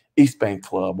like East Bank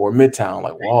Club or Midtown,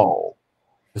 like, whoa,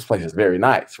 this place is very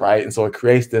nice, right? And so it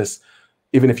creates this,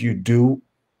 even if you do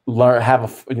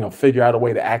figure out a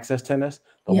way to access tennis,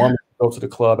 the moment you go to the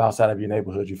club outside of your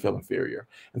neighborhood, you feel inferior.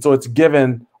 And so it's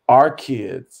given our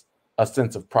kids a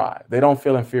sense of pride. They don't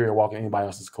feel inferior walking anybody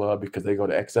else's club because they go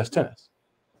to Access Tennis.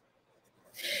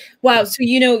 Wow. So,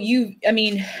 you know,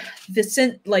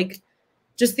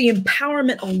 just the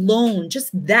empowerment alone,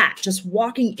 just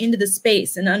walking into the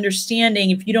space and understanding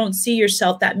if you don't see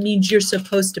yourself, that means you're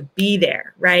supposed to be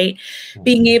there, right? Mm-hmm.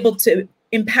 Being able to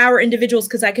empower individuals,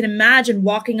 because I can imagine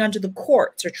walking onto the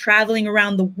courts or traveling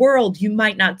around the world, you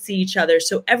might not see each other.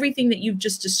 So everything that you've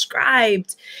just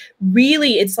described,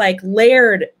 really, it's like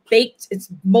layered baked, it's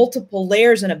multiple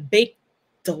layers and a baked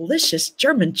delicious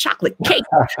German chocolate cake.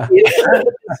 You know what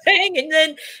I'm saying?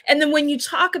 And then when you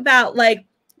talk about like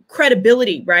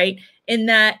credibility, right? In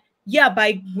that, yeah,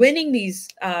 by winning these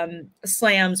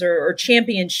slams or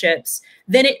championships,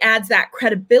 then it adds that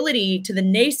credibility to the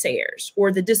naysayers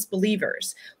or the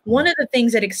disbelievers. One of the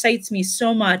things that excites me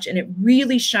so much, and it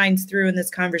really shines through in this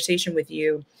conversation with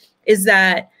you, is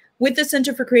that with the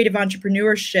Center for Creative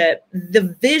Entrepreneurship,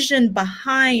 the vision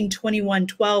behind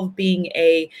 2112 being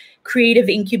a creative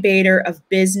incubator of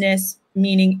business,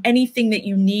 meaning anything that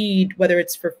you need, whether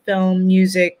it's for film,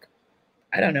 music,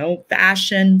 I don't know,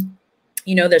 fashion.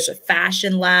 You know, there's a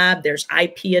fashion lab, there's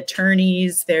IP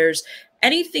attorneys, there's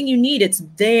anything you need, it's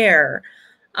there.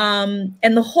 And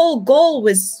the whole goal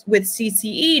was with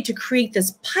CCE to create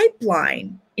this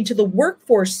pipeline into the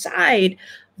workforce side,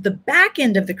 the back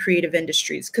end of the creative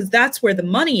industries, because that's where the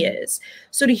money is.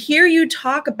 So to hear you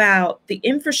talk about the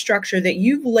infrastructure that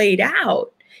you've laid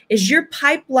out is you're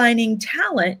pipelining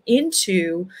talent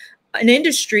into an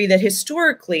industry that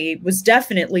historically was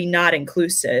definitely not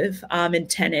inclusive in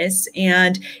tennis.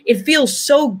 And it feels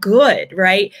so good,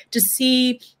 right? To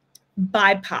see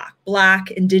BIPOC,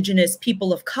 Black, Indigenous,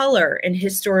 people of color, and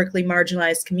historically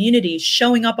marginalized communities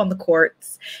showing up on the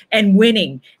courts and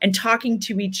winning and talking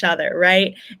to each other,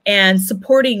 right? And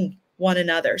supporting one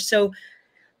another. So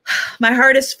my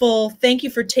heart is full. Thank you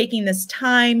for taking this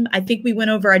time. I think we went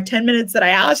over our 10 minutes that I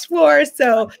asked for.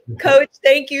 So Coach,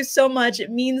 thank you so much. It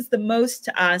means the most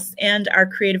to us and our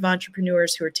creative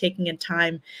entrepreneurs who are taking in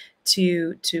time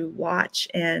to watch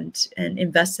and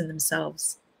invest in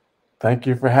themselves. Thank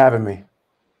you for having me.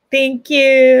 Thank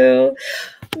you.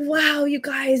 Wow, you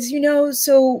guys, you know,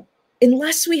 so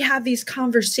unless we have these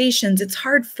conversations, it's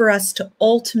hard for us to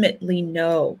ultimately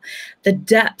know the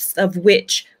depths of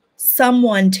which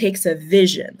someone takes a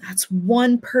vision. That's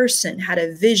one person had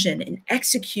a vision and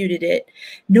executed it,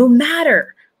 no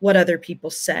matter what other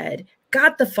people said,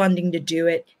 got the funding to do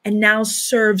it, and now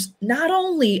serves not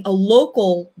only a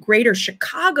local greater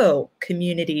Chicago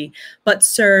community, but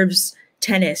serves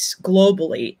tennis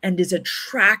globally and is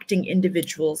attracting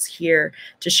individuals here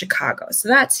to Chicago. So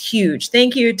that's huge.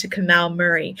 Thank you to Kamau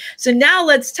Murray. So now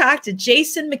let's talk to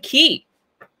Jason McKie.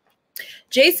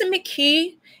 Jason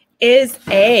McKie is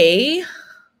a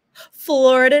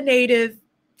Florida native.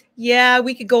 Yeah,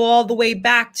 we could go all the way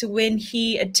back to when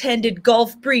he attended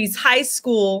Gulf Breeze High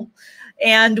School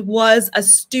and was a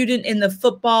student in the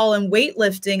football and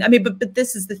weightlifting. I mean, but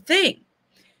this is the thing.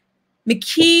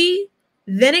 McKie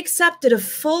then accepted a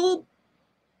full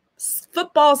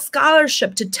football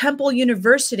scholarship to Temple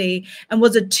University and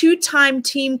was a two-time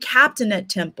team captain at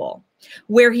Temple,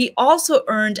 where he also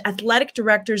earned athletic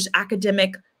director's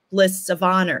academic lists of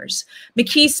honors.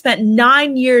 McKie spent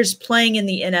 9 years playing in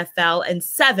the NFL and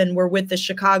 7 were with the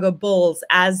Chicago Bulls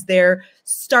as their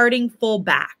starting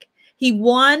fullback. He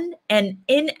won an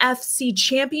NFC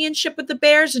championship with the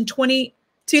Bears in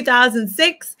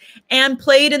 2006 and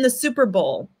played in the Super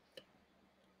Bowl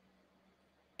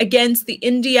against the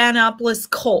Indianapolis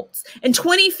Colts. In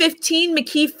 2015,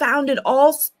 McKie founded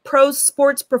All Pro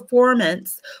Sports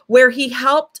Performance, where he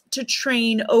helped to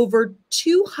train over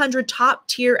 200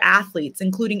 top-tier athletes,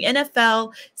 including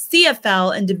NFL,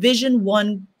 CFL, and Division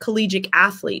I collegiate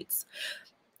athletes.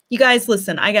 You guys,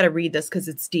 listen, I got to read this because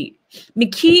it's deep.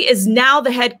 McKie is now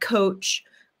the head coach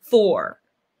for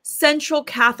Central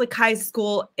Catholic High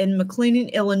School in McLean,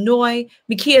 Illinois.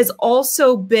 McKie has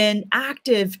also been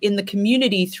active in the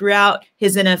community throughout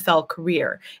his NFL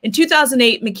career. In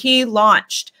 2008, McKie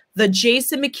launched the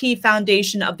Jason McKie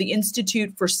Foundation of the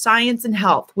Institute for Science and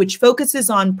Health, which focuses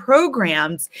on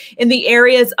programs in the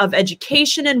areas of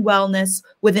education and wellness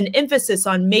with an emphasis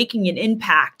on making an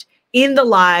impact in the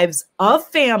lives of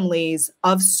families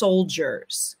of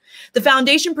soldiers. The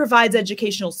foundation provides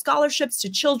educational scholarships to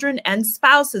children and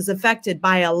spouses affected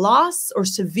by a loss or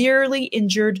severely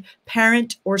injured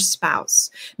parent or spouse.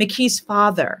 McKie's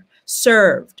father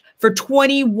served for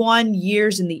 21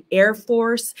 years in the Air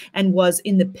Force and was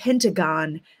in the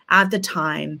Pentagon at the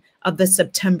time of the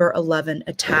September 11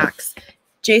 attacks.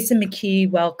 Jason McKie,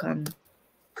 welcome.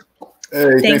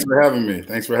 Hey, thanks for having me.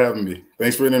 Thanks for having me.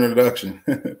 Thanks for an introduction.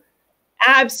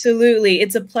 Absolutely.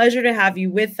 It's a pleasure to have you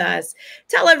with us.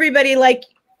 Tell everybody like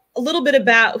a little bit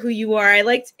about who you are. I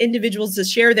like individuals to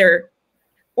share their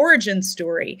origin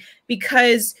story,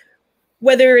 because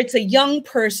whether it's a young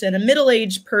person, a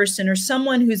middle-aged person, or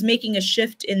someone who's making a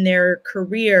shift in their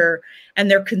career and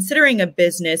they're considering a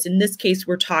business, in this case,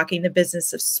 we're talking the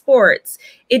business of sports,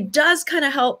 it does kind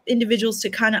of help individuals to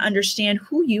kind of understand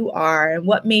who you are and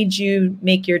what made you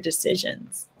make your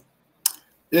decisions.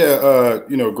 Yeah,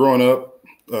 you know, growing up,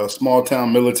 a small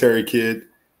town military kid.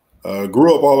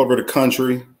 Grew up all over the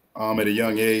country at a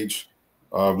young age.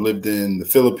 I've lived in the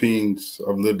Philippines.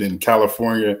 I've lived in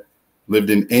California, lived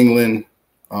in England,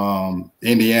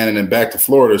 Indiana, and then back to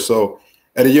Florida. So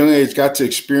at a young age, got to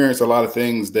experience a lot of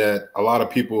things that a lot of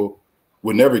people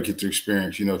would never get to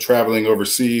experience. You know, traveling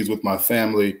overseas with my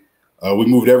family. We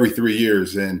moved every 3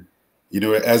 years. And, you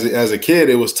know, as a kid,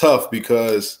 it was tough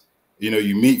because, you know,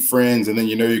 you meet friends and then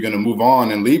you know you're going to move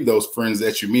on and leave those friends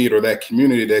that you meet or that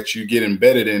community that you get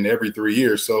embedded in every 3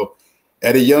 years. So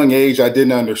at a young age, I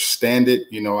didn't understand it.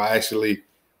 You know, I actually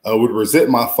would resent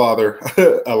my father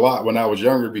a lot when I was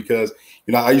younger because,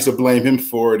 you know, I used to blame him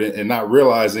for it and not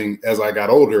realizing as I got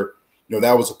older, you know,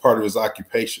 that was a part of his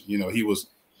occupation. You know, he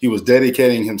was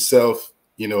dedicating himself,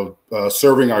 you know,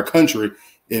 serving our country.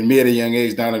 And me at a young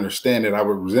age, not understand it, I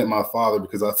would resent my father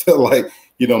because I felt like,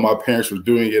 you know, my parents were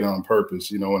doing it on purpose.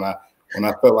 You know, when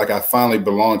I felt like I finally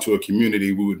belonged to a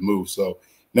community, we would move. So,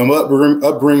 you know, my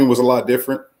upbringing was a lot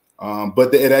different,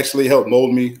 but it actually helped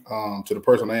mold me to the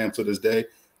person I am to this day.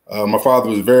 My father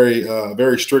was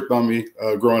very strict on me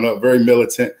growing up, very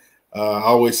militant. I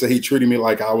always say he treated me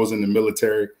like I was in the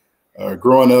military.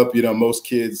 Growing up, you know, most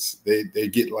kids, they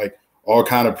get like all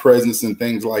kind of presents and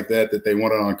things like that they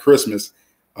wanted on Christmas.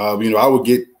 You know, I would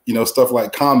get, you know, stuff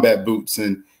like combat boots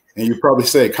and you probably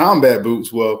say combat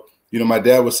boots. Well, you know, my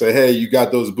dad would say, hey, you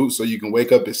got those boots so you can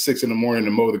wake up at 6 in the morning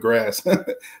to mow the grass.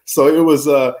 So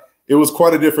it was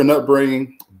quite a different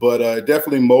upbringing, but it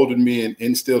definitely molded me and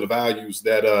instilled values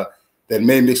that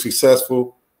made me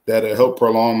successful, that helped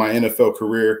prolong my NFL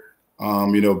career.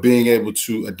 You know, being able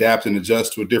to adapt and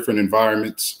adjust to different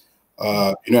environments,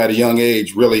 you know, at a young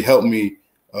age really helped me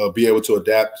be able to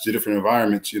adapt to different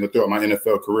environments, you know, throughout my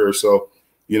NFL career. So,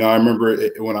 you know, I remember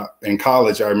in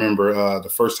college, I remember the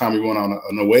first time we went on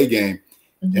an away game.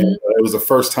 Mm-hmm. And it was the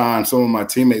first time some of my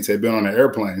teammates had been on an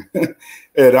airplane.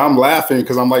 And I'm laughing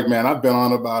because I'm like, man, I've been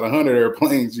on about 100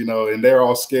 airplanes, you know, and they're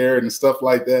all scared and stuff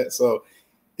like that. So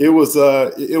it was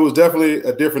definitely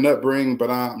a different upbringing, but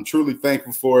I'm truly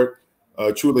thankful for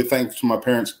it. Truly thankful to my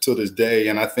parents to this day.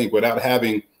 And I think without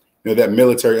having, you know, that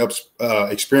military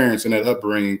experience and that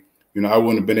upbringing, you know, I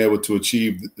wouldn't have been able to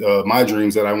achieve my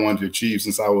dreams that I wanted to achieve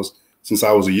since I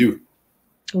was a youth.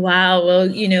 Wow.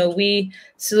 Well, you know, we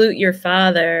salute your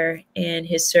father in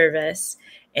his service.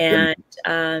 And,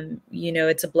 you know,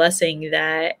 it's a blessing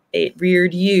that it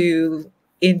reared you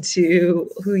into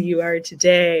who you are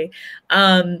today.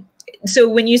 So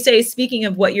when you say, speaking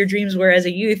of what your dreams were as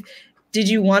a youth, did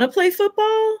you want to play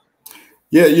football?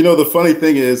 Yeah, you know, the funny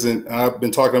thing is, and I've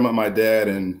been talking about my dad,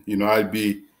 and, you know, I'd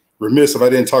be remiss if I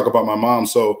didn't talk about my mom.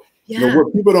 So, you know,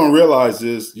 what people don't realize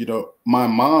is, you know, my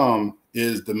mom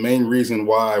is the main reason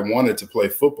why I wanted to play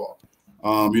football.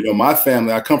 You know, my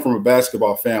family, I come from a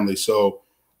basketball family. So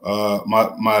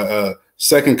my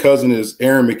second cousin is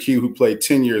Aaron McKie, who played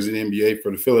 10 years in the NBA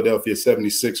for the Philadelphia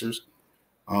 76ers.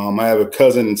 I have a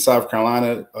cousin in South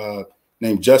Carolina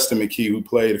named Justin McKie, who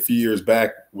played a few years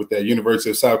back with that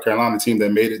University of South Carolina team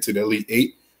that made it to the Elite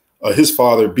Eight. His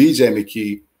father, BJ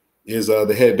McKie, is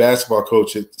the head basketball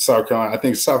coach at South Carolina. I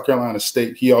think South Carolina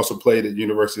State. He also played at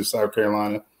University of South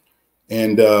Carolina.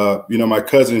 And, you know, my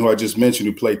cousin, who I just mentioned,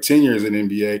 who played 10 years in the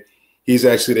NBA, he's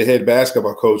actually the head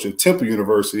basketball coach at Temple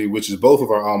University, which is both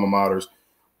of our alma maters.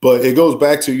 But it goes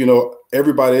back to, you know,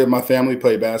 everybody in my family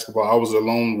played basketball. I was a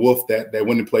lone wolf that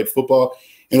went and played football.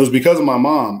 And it was because of my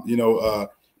mom. You know,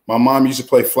 my mom used to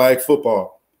play flag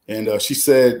football. And she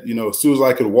said, you know, as soon as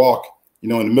I could walk, you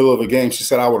know, in the middle of a game, she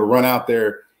said I would run out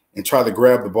there and try to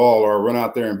grab the ball or run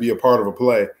out there and be a part of a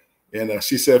play. And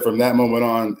she said from that moment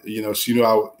on, you know, she knew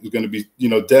I was going to be, you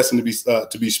know, destined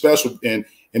to be special. And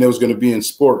it was going to be in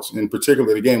sports, in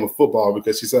particular the game of football,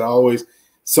 because she said I always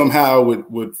somehow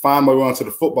would find my way onto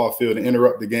the football field and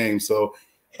interrupt the game. So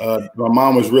my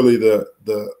mom was really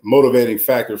the motivating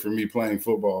factor for me playing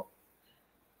football.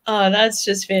 Oh, that's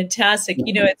just fantastic.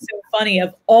 You know, it's so funny.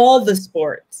 Of all the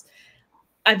sports,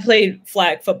 I played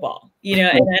flag football, you know,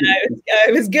 and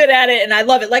I was good at it and I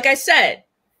love it. Like I said,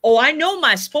 I know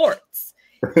my sports.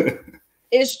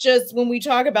 It's just when we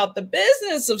talk about the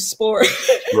business of sport,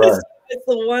 right. It's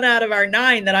the 1 out of our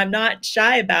 9 that I'm not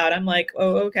shy about. I'm like,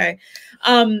 oh, okay.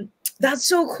 That's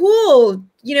so cool.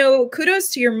 You know, kudos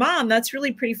to your mom. That's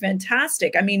really pretty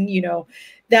fantastic. I mean, you know,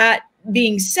 that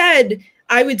being said,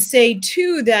 I would say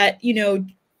too that, you know,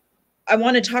 I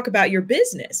want to talk about your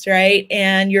business, right?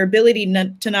 And your ability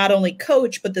to not only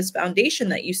coach, but this foundation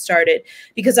that you started,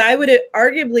 because I would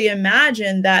arguably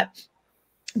imagine that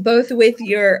both with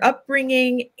your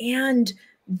upbringing and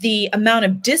the amount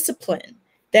of discipline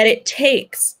that it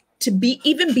takes to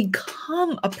even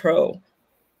become a pro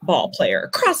ball player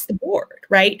across the board,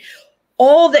 right?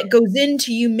 All that goes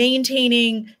into you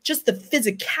maintaining just the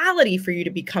physicality for you to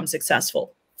become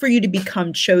successful, for you to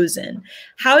become chosen.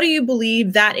 How do you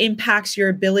believe that impacts your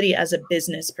ability as a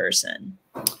business person?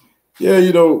 Yeah,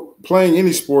 playing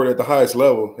any sport at the highest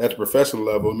level, at the professional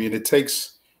level, I mean,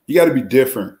 you got to be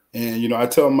different. And, I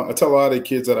tell a lot of the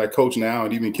kids that I coach now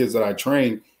and even kids that I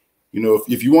train,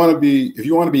 if you want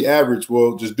to be average,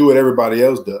 well, just do what everybody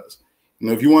else does.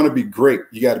 If you want to be great,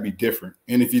 you got to be different.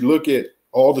 And if you look at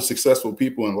all the successful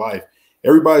people in life,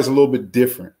 everybody's a little bit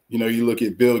different. You look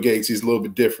at Bill Gates, he's a little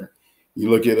bit different. You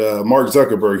look at Mark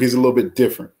Zuckerberg, he's a little bit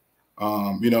different.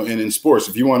 And in sports,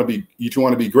 if you want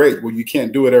to be great, well, you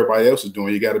can't do what everybody else is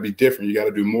doing. You got to be different. You got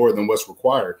to do more than what's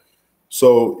required.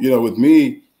 So, with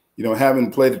me,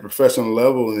 having played at the professional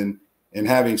level and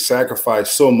having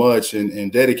sacrificed so much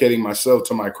and dedicating myself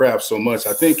to my craft so much,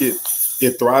 I think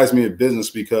it thrives me in business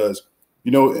because,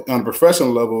 on a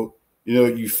professional level,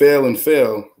 you fail and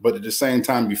fail, but at the same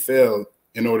time you fail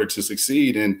in order to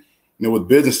succeed. And, with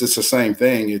business, it's the same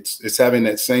thing. It's having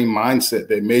that same mindset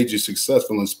that made you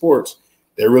successful in sports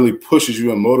that really pushes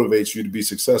you and motivates you to be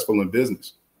successful in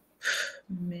business.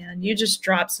 Man, you just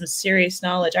dropped some serious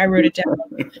knowledge. I wrote it down.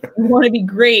 You want to be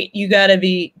great, you got to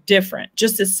be different.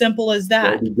 Just as simple as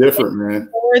that. Be different, man.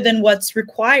 More than what's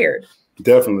required.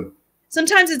 Definitely.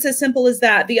 Sometimes it's as simple as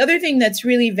that. The other thing that's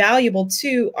really valuable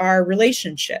too are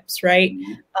relationships, right?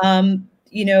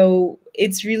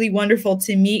 It's really wonderful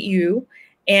to meet you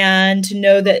and to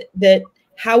know that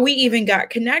how we even got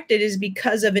connected is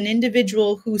because of an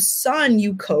individual whose son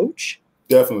you coach.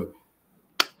 Definitely.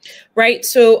 Right.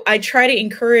 So I try to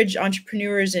encourage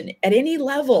entrepreneurs at any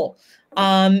level.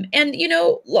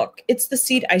 Look, it's the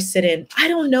seat I sit in. I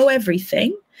don't know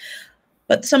everything,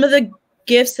 but some of the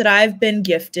gifts that I've been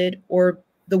gifted or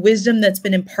the wisdom that's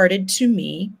been imparted to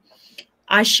me,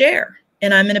 I share.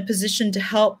 And I'm in a position to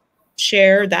help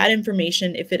share that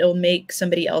information if it'll make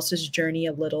somebody else's journey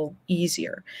a little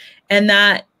easier. And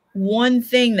that one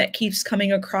thing that keeps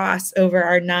coming across over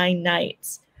our 9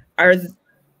 nights are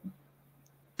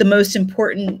the most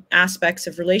important aspects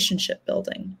of relationship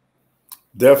building.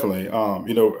 Definitely.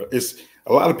 It's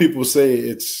a lot of people say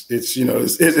it's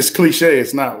cliche.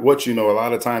 It's not what you know. A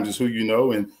lot of times it's who you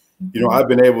know. And, I've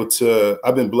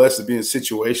been blessed to be in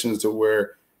situations to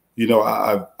where,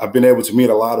 I've been able to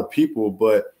meet a lot of people,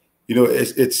 but,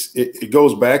 it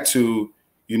goes back to,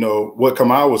 what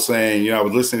Kamau was saying. I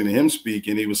was listening to him speak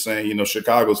and he was saying,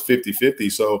 Chicago's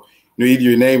 50-50. So, either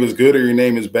your name is good or your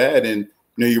name is bad. And,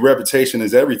 your reputation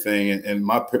is everything. And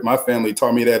my family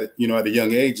taught me that, at a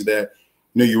young age that,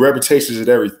 your reputation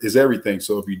is everything.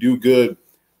 So if you do good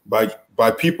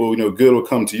by people, good will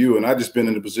come to you. And I've just been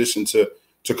in a position to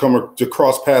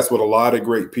cross paths with a lot of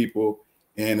great people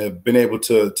and have been able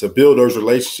to build those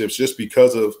relationships just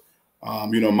because of,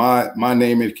 my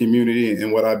name in the community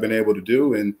and what I've been able to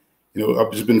do. And,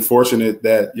 I've just been fortunate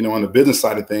that, on the business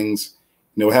side of things,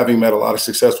 having met a lot of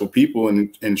successful people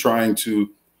and trying to,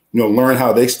 learn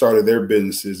how they started their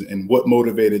businesses and what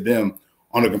motivated them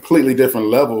on a completely different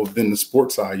level than the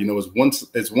sports side.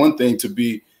 It's one thing to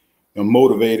be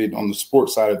motivated on the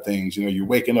sports side of things. You're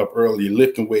waking up early, you're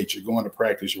lifting weights, you're going to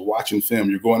practice, you're watching film,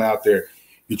 you're going out there,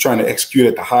 you're trying to execute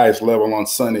at the highest level on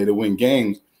Sunday to win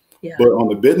games. Yeah. But on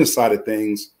the business side of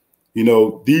things,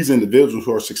 these individuals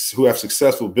who have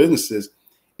successful businesses,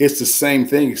 it's the same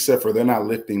thing, except for they're not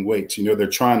lifting weights. They're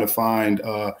trying to find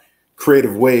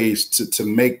creative ways to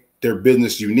make their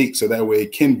business unique so that way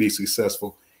it can be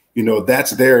successful.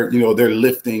 That's their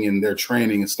lifting and their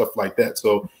training and stuff like that.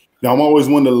 So I'm always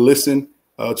one to listen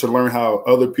to learn how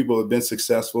other people have been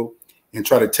successful and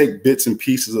try to take bits and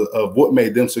pieces of what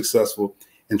made them successful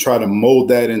and try to mold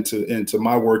that into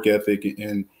my work ethic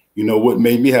and, what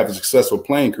made me have a successful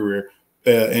playing career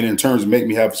and in turns make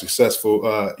me have a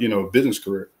successful, business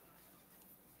career.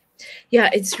 Yeah,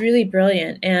 it's really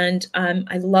brilliant. And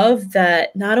I love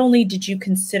that not only did you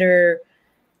consider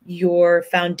your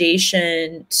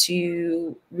foundation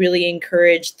to really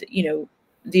encourage,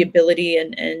 the ability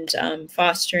and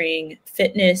fostering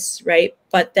fitness, right?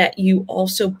 But that you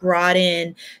also brought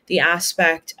in the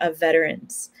aspect of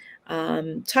veterans.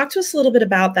 Talk to us a little bit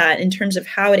about that in terms of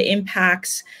how it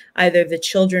impacts either the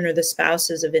children or the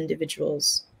spouses of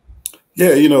individuals.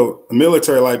 Yeah,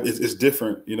 military life is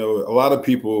different. A lot of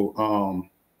people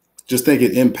just think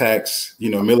it impacts,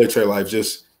 military life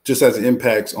just as it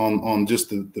impacts on just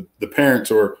the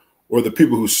parents or the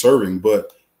people who's serving.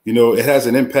 But, it has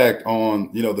an impact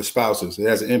on, the spouses. It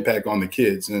has an impact on the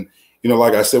kids. And,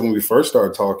 like I said, when we first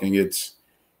started talking, it's,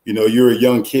 you're a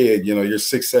young kid, you're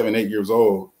 6, 7, 8 years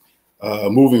old.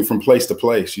 moving from place to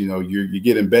place. You know, you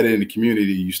get embedded in the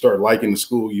community, you start liking the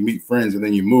school, you meet friends, and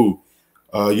then you move.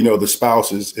 You know, the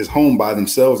spouse is home by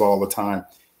themselves all the time.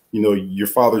 You know, your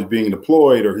father's being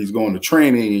deployed or he's going to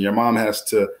training, and your mom has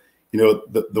to, you know,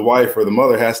 the wife or the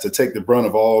mother has to take the brunt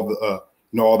of all the,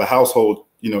 you know, all the household,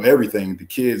 you know, everything, the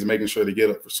kids, making sure they get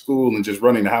up for school and just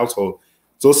running the household.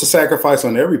 So it's a sacrifice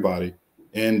on everybody.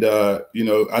 And, you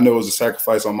know, I know it was a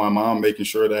sacrifice on my mom, making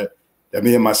sure that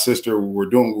me and my sister were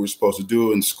doing what we were supposed to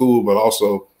do in school, but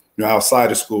also, you know,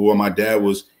 outside of school, where my dad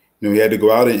was, you know, he had to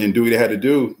go out and do what he had to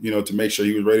do, you know, to make sure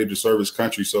he was ready to serve his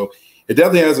country. So it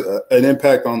definitely has an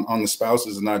impact on the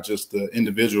spouses and not just the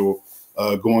individual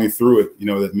going through it, you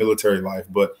know, that military life.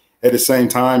 But at the same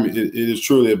time, it is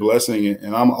truly a blessing.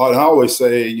 And I always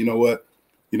say, you know what,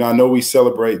 you know, I know we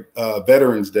celebrate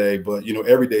Veterans Day, but, you know,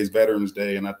 every day is Veterans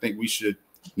Day. And I think we should,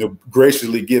 you know,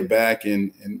 graciously give back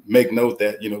and make note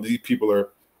that, you know, these people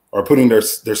are putting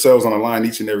themselves on the line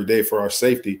each and every day for our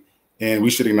safety. And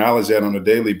we should acknowledge that on a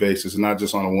daily basis and not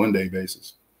just on a one-day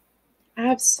basis.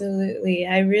 Absolutely.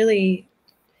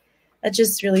 That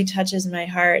just really touches my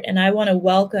heart. And I want to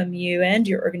welcome you and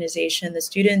your organization, the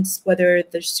students, whether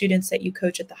the students that you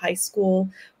coach at the high school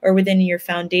or within your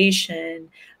foundation.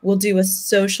 We'll do a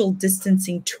social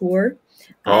distancing tour.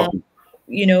 Awesome.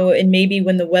 You know, and maybe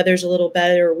when the weather's a little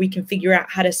better, we can figure out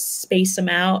how to space them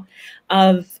out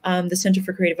of the Center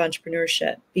for Creative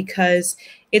Entrepreneurship, because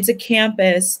it's a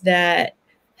campus that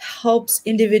helps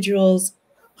individuals,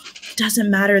 doesn't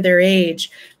matter their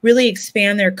age, really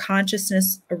expand their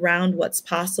consciousness around what's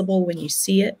possible when you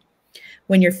see it,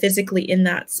 when you're physically in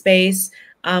that space.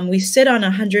 We sit on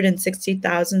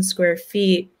 160,000 square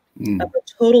feet of a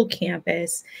total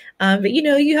campus. But, you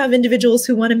know, you have individuals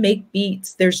who want to make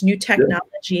beats. There's new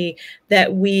technology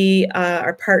that we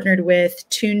are partnered with,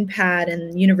 TunePad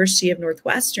and University of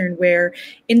Northwestern, where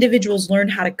individuals learn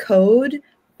how to code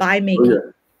by making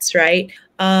beats, right?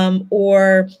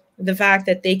 Or the fact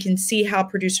that they can see how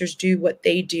producers do what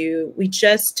they do. We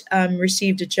just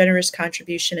received a generous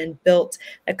contribution and built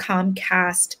a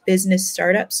Comcast business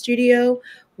startup studio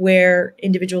where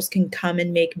individuals can come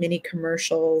and make mini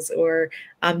commercials or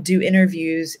do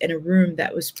interviews in a room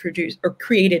that was produced or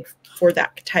created for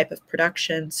that type of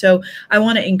production. So I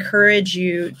want to encourage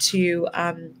you to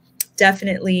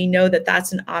definitely know that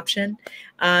that's an option,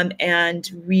 and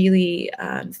really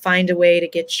find a way to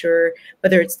get your,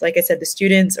 whether it's, like I said, the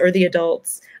students or the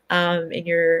adults in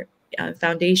your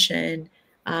foundation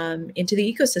into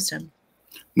the ecosystem.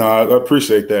 No, I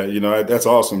appreciate that. You know, that's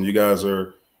awesome. You guys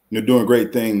are, you're doing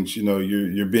great things. You know,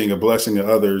 you're being a blessing to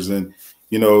others, and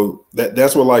you know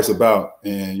that's what life's about.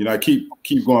 And you know, I keep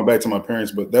going back to my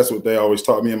parents, but that's what they always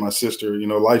taught me and my sister. You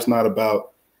know, life's not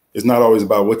always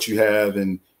about what you have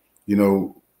and you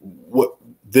know what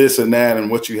this and that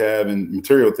and what you have and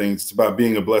material things. It's about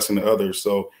being a blessing to others.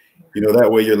 So you know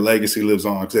that way your legacy lives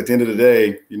on. Because at the end of the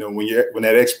day, you know when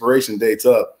that expiration date's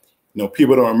up, you know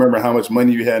people don't remember how much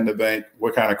money you had in the bank,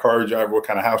 what kind of car you drive, what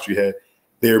kind of house you had.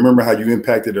 They remember how you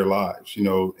impacted their lives, you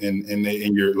know, and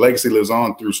your legacy lives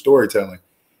on through storytelling.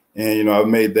 And, you know, I've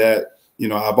made that, you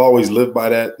know, I've always lived by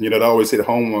that. You know, it always hit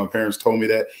home when my parents told me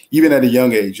that, even at a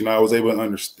young age, you know, I was able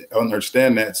to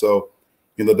understand that. So,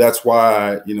 you know, that's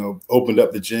why I, you know, opened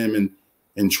up the gym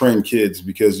and train kids,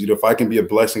 because, you know, if I can be a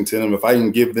blessing to them, if I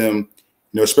can give them,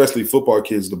 you know, especially football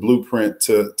kids, the blueprint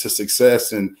to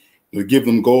success and you know, give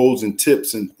them goals and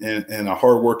tips and a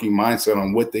hardworking mindset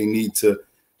on what they need to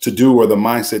do or the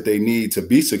mindset they need to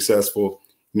be successful,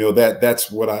 you know, that's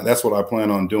what I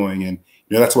plan on doing. And,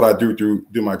 you know, that's what I do through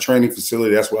my training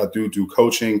facility. That's what I do through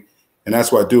coaching. And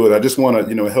that's why I do it. I just want to,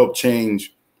 you know, help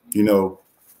change, you know,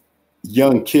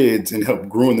 young kids and help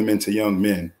groom them into young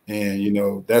men. And, you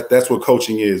know, that's what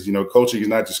coaching is. You know, coaching is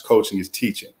not just coaching, it's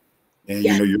teaching. And,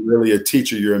 you know, you're really a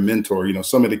teacher, you're a mentor. You know,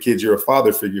 some of the kids you're a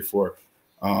father figure for.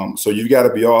 So you've got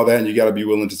to be all that, and you got to be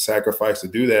willing to sacrifice to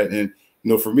do that. And, you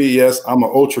know, for me, yes, I'm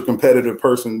an ultra competitive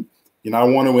person. You know, I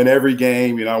want to win every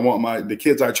game. You know, I want the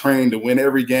kids I train to win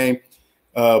every game.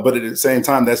 But at the same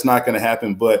time, that's not going to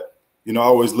happen. But, you know, I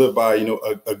always live by, you know,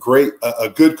 a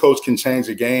good coach can change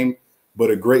a game, but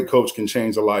a great coach can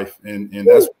change a life. And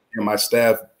that's my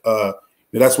staff.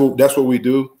 That's what we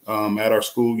do at our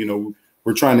school. You know,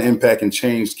 we're trying to impact and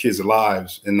change kids'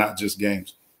 lives and not just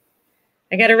games.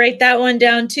 I got to write that one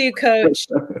down too, Coach.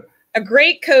 A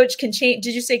great coach can change.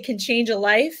 Did you say can change a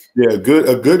life? Yeah, a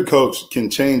good coach can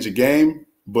change a game,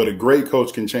 but a great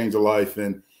coach can change a life.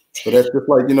 And so that's just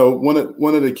like, you know, one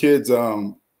of the kids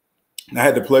I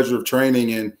had the pleasure of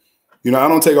training, and you know, I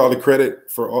don't take all the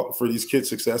credit for these kids'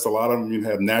 success. A lot of them, you know,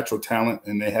 have natural talent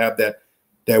and they have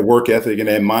that work ethic and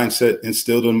that mindset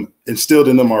instilled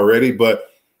in them already. But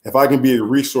if I can be a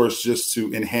resource just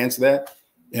to enhance that.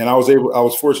 And I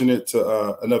was fortunate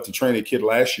to enough to train a kid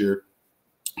last year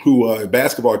who a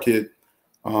basketball kid.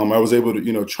 I was able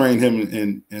to, train him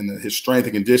in his strength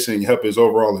and conditioning, help his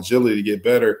overall agility to get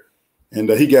better. And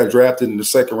he got drafted in the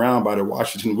second round by the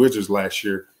Washington Wizards last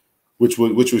year, which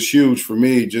was huge for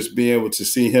me, just being able to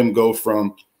see him go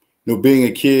from, being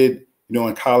a kid,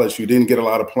 in college who didn't get a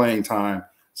lot of playing time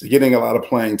to getting a lot of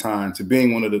playing time to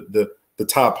being one of the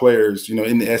top players,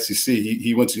 in the SEC.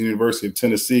 He went to the University of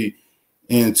Tennessee,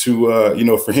 and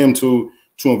to, for him to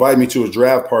invite me to his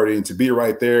draft party and to be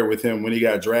right there with him when he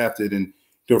got drafted, and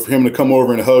for him to come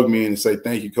over and hug me and say,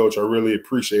 "Thank you, Coach. I really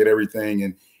appreciate everything.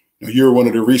 And you're one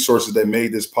of the resources that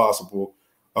made this possible."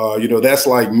 That's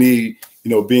like me,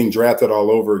 being drafted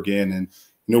all over again. And,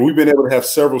 we've been able to have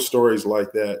several stories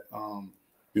like that.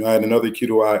 I had another kid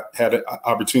who I had an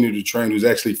opportunity to train who's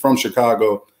actually from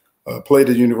Chicago, played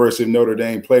at the University of Notre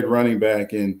Dame, played running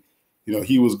back. And,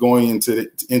 he was going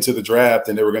into the draft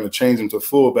and they were going to change him to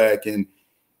fullback. And,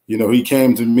 he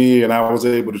came to me and I was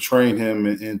able to train him.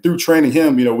 And through training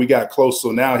him, we got close.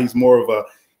 So now he's more of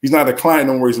he's not a client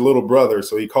no more, he's a little brother.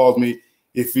 So he calls me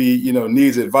if he,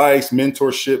 needs advice,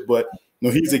 mentorship. But,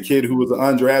 he's a kid who was an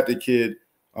undrafted kid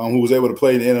who was able to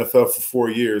play in the NFL for 4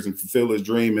 years and fulfill his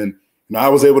dream. And I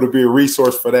was able to be a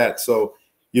resource for that. So,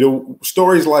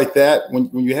 stories like that, when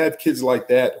you have kids like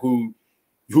that who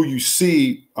you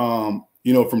see,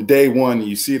 from day one,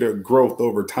 you see their growth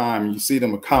over time, and you see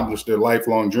them accomplish their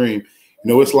lifelong dream.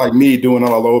 It's like me doing it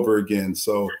all over again.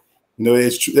 So,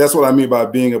 that's what I mean by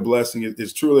being a blessing.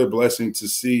 It's truly a blessing to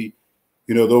see,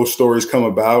 those stories come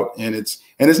about. And it's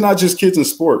not just kids in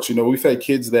sports. We've had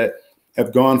kids that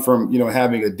have gone from,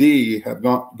 having a D, have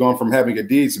gone from having a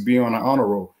D to being on an honor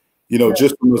roll.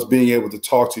 Just from us being able to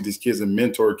talk to these kids and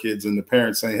mentor kids, and the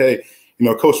parents saying, "Hey,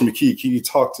 Coach McKie, can you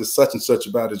talk to such and such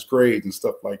about his grades and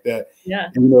stuff like that?" Yeah.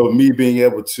 And, me being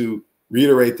able to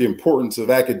reiterate the importance of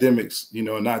academics,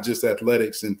 and not just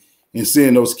athletics, and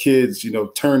seeing those kids,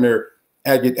 turn their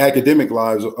academic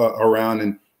lives around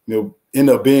and, end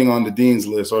up being on the dean's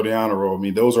list or the honor roll. I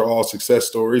mean, those are all success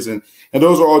stories, and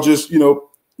those are all just,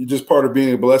 just part of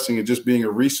being a blessing and just being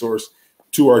a resource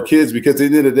to our kids, because at the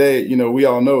end of the day, we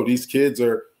all know these kids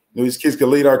are, these kids could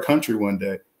lead our country one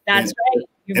day. That's right.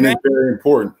 And it's very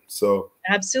important. So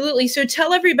absolutely. So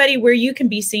tell everybody where you can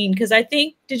be seen, because I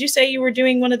think, did you say you were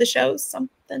doing one of the shows,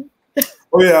 something?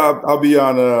 Oh yeah, I'll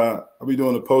be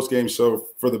doing a post-game show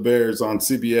for the Bears on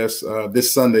CBS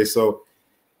this Sunday. So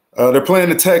they're playing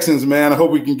the Texans, man. I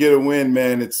hope we can get a win,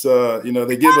 man. It's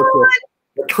they give us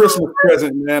a Christmas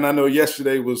present, man. I know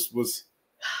yesterday was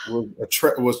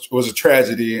a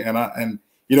tragedy, and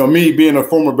me being a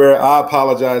former Bear, I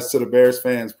apologize to the Bears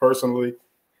fans personally.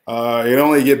 It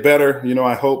only get better,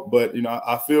 I hope, but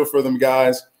I feel for them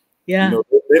guys. Yeah,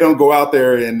 they don't go out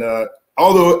there and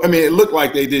although it looked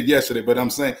like they did yesterday, but I'm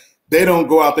saying they don't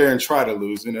go out there and try to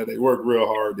lose. They work real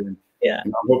hard, and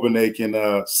I'm hoping they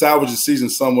can salvage the season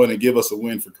somewhat and give us a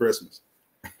win for Christmas.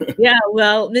 Yeah,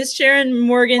 well, Miss Sharon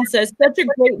Morgan says, such a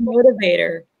great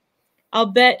motivator. I'll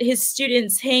bet his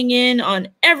students hang in on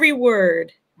every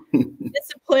word.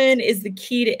 Discipline is the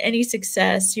key to any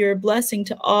success. You're a blessing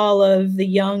to all of the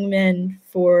young men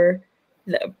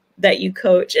that you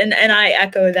coach. And I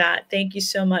echo that. Thank you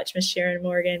so much, Miss Sharon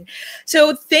Morgan.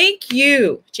 So thank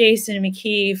you, Jason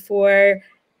McKie, for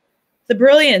the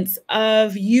brilliance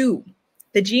of you,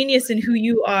 the genius in who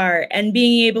you are, and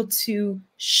being able to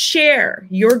share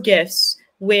your gifts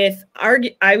with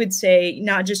I would say,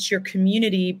 not just your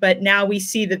community, but now we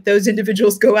see that those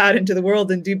individuals go out into the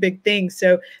world and do big things.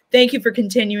 So thank you for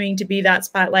continuing to be that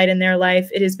spotlight in their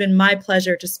life. It has been my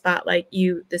pleasure to spotlight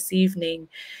you this evening.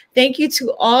 Thank you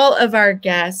to all of our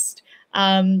guests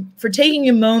for taking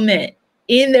a moment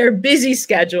in their busy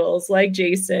schedules, like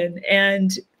Jason,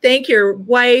 and thank your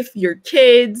wife, your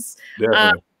kids.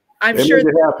 I'm sure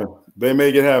they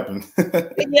make it happen.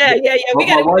 Yeah.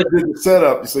 My wife did the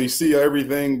setup, so you see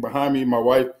everything behind me. My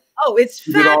wife,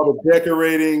 she did all the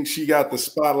decorating. She got the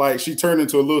spotlight. She turned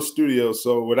into a little studio.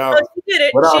 So without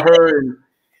her, and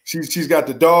she's got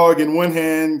the dog in one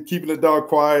hand, keeping the dog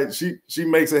quiet. She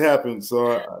makes it happen.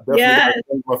 So I definitely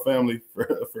thank my family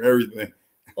for everything.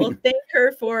 Well, thank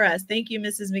her for us. Thank you,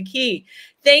 Mrs. McKie.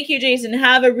 Thank you, Jason.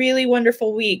 Have a really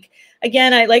wonderful week.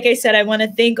 Again, like I said, I want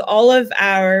to thank all of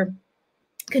our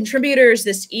contributors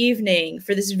this evening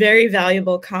for this very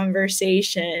valuable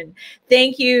conversation.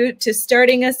 Thank you to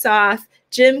starting us off,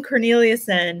 Jim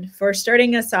Cornelison, for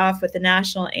starting us off with the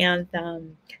National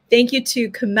Anthem. Thank you to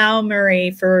Kamau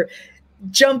Murray for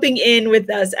jumping in with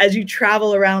us as you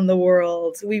travel around the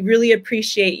world. We really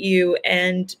appreciate you,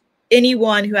 and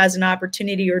anyone who has an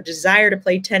opportunity or desire to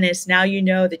play tennis, now you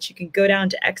know that you can go down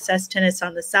to Excess Tennis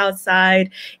on the South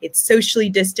Side. It's socially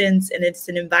distanced, and it's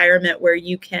an environment where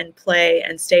you can play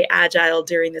and stay agile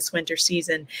during this winter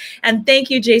season. And thank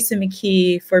you, Jason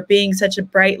McKie, for being such a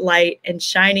bright light and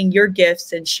shining your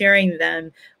gifts and sharing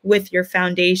them with your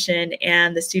foundation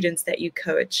and the students that you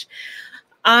coach.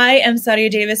 I am Sadia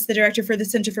Davis, the director for the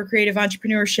Center for Creative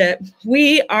Entrepreneurship.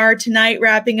 We are tonight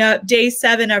wrapping up day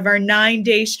 7 of our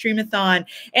 9-day stream-a-thon.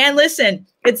 And listen,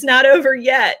 it's not over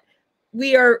yet.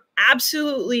 We are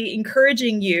absolutely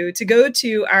encouraging you to go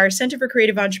to our Center for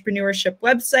Creative Entrepreneurship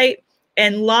website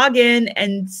and log in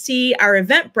and see our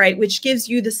Eventbrite, which gives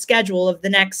you the schedule of the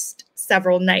next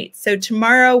several nights. So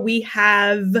tomorrow we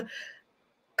have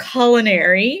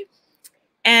culinary.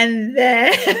 And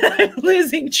then I'm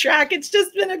losing track. It's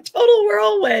just been a total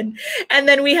whirlwind. And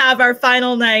then we have our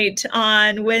final night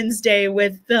on Wednesday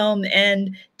with film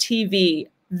and TV.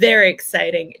 Very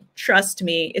exciting. Trust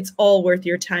me, it's all worth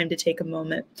your time to take a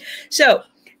moment. So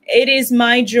it is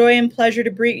my joy and pleasure to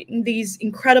bring these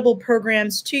incredible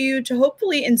programs to you to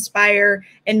hopefully inspire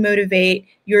and motivate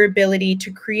your ability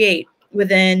to create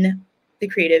within the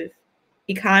creative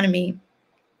economy.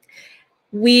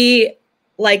 We,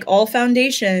 like all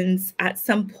foundations, at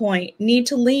some point need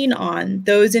to lean on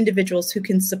those individuals who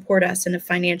can support us in a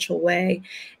financial way,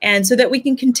 and so that we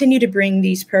can continue to bring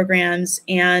these programs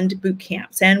and boot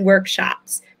camps and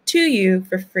workshops to you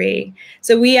for free.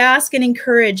 So we ask and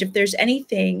encourage, if there's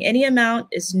anything, any amount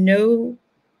is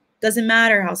doesn't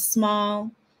matter how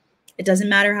small, it doesn't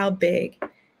matter how big,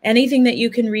 anything that you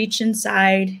can reach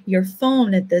inside your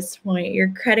phone at this point, your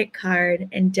credit card,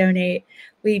 and donate,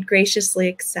 we'd graciously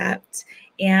accept.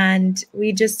 And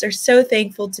we just are so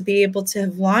thankful to be able to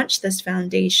have launched this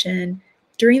foundation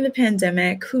during the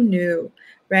pandemic. Who knew,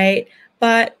 right?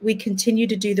 But we continue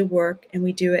to do the work, and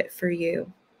we do it for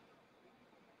you.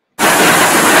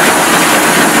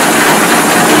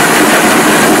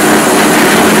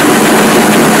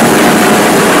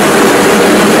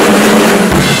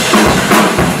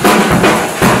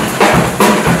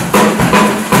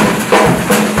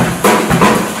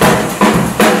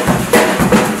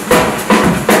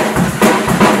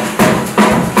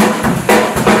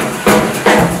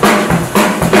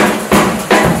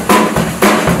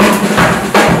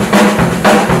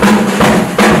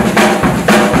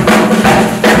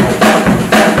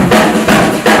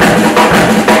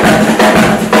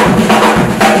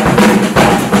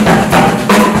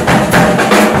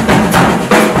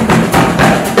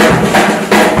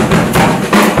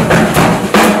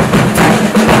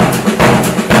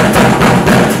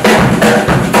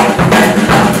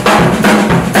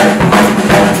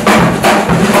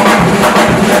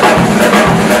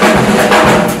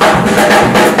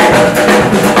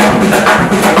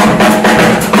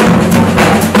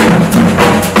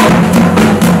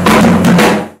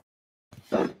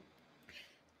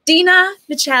 Dina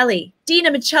Michelli.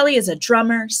 Dina Michelli is a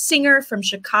drummer, singer from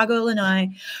Chicago, Illinois.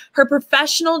 Her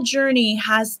professional journey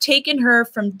has taken her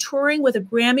from touring with a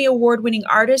Grammy Award-winning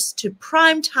artist to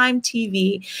primetime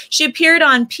TV. She appeared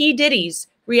on P. Diddy's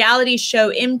reality show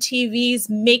MTV's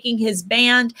Making His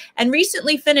Band, and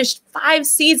recently finished 5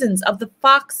 seasons of the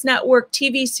Fox Network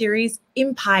TV series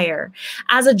Empire.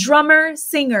 As a drummer,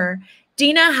 singer,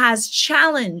 Dina has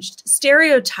challenged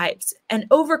stereotypes and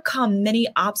overcome many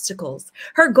obstacles.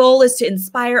 Her goal is to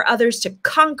inspire others to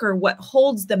conquer what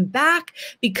holds them back,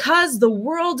 because the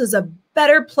world is a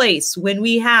better place when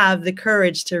we have the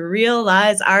courage to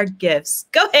realize our gifts.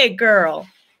 Go ahead, girl.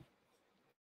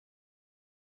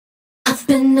 I've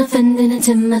been offended,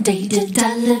 intimidated.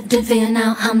 I lived in fear,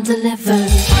 now I'm delivered.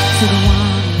 To the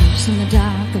one who lives in the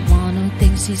dark, the one who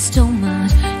thinks he's too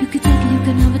much. You can take it, you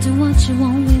can have it, do what you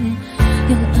want with it.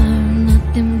 You'll earn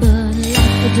nothing but life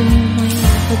for doing, my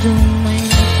life for doing, my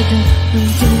life for doing,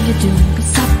 you do.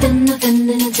 Cause I've been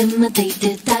offended,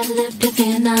 intimidated. I lived in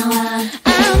fear, now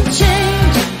I'm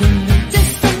changing the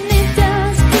destiny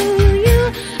does to you.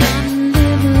 I'm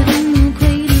living in the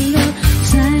cradle of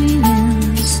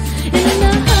silence. In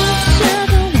the hush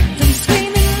of the wind, I'm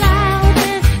screaming loud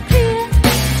and clear.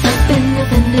 I've been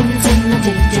offended,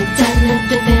 intimidated. I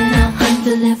lived in fear, now I'm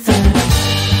delivered.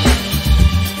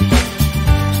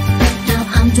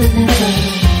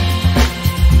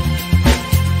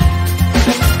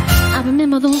 I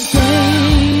remember those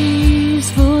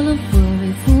days full of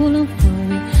worry,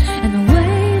 and the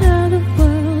weight of the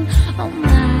world on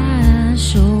my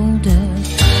shoulders,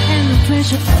 and the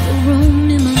pressure of the room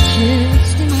in my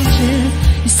chest,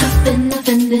 Yes, I've been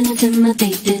offended,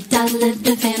 intimidated. I lived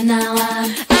in fear, now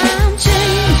I'm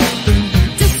changing.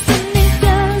 Destiny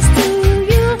does to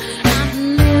you.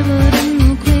 I'm delivered in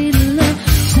the cradle of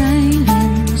silence.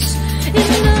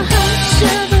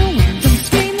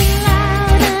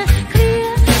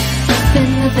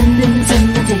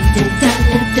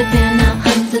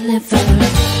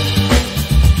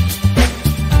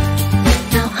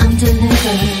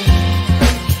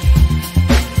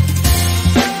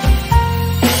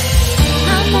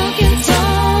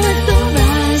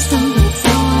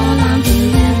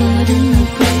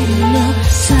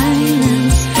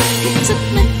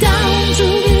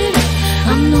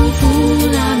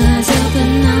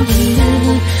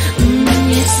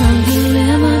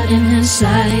 undelivered in his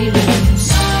silence.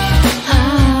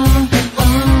 Oh,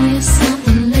 yes,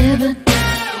 undelivered.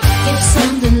 Yes,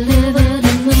 undelivered,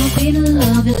 and will be the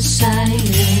love is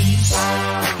silence.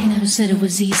 He never said it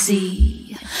was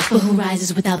easy, but who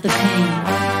rises without the pain?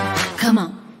 Come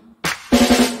on.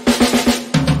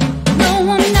 No,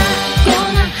 I'm not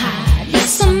gonna hide.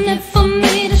 Yes, I'm meant for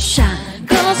me to shine.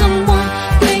 'Cause I'm one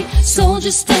great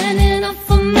soldier standing up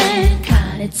for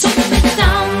mankind. It took me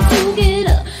down to get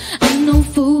up. I'm no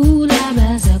fool, I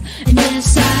rise up. And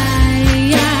yes,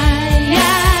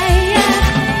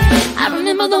 I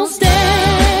remember those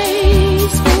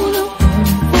days full of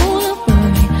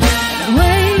worry, and the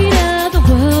weight of the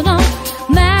world on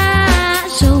my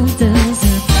shoulders,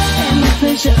 and the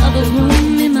pressure of the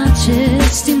room in my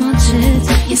chest,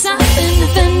 Yes, I've been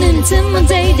defending,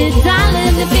 intimidated. I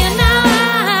live in fear now.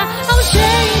 I was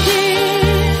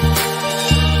changing,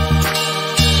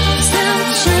 still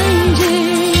changing.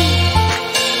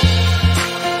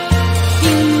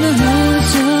 In the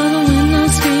hush of the window,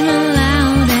 screaming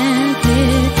loud and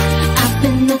clear. I've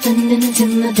been nothing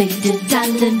intimidated. I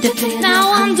live in fear now.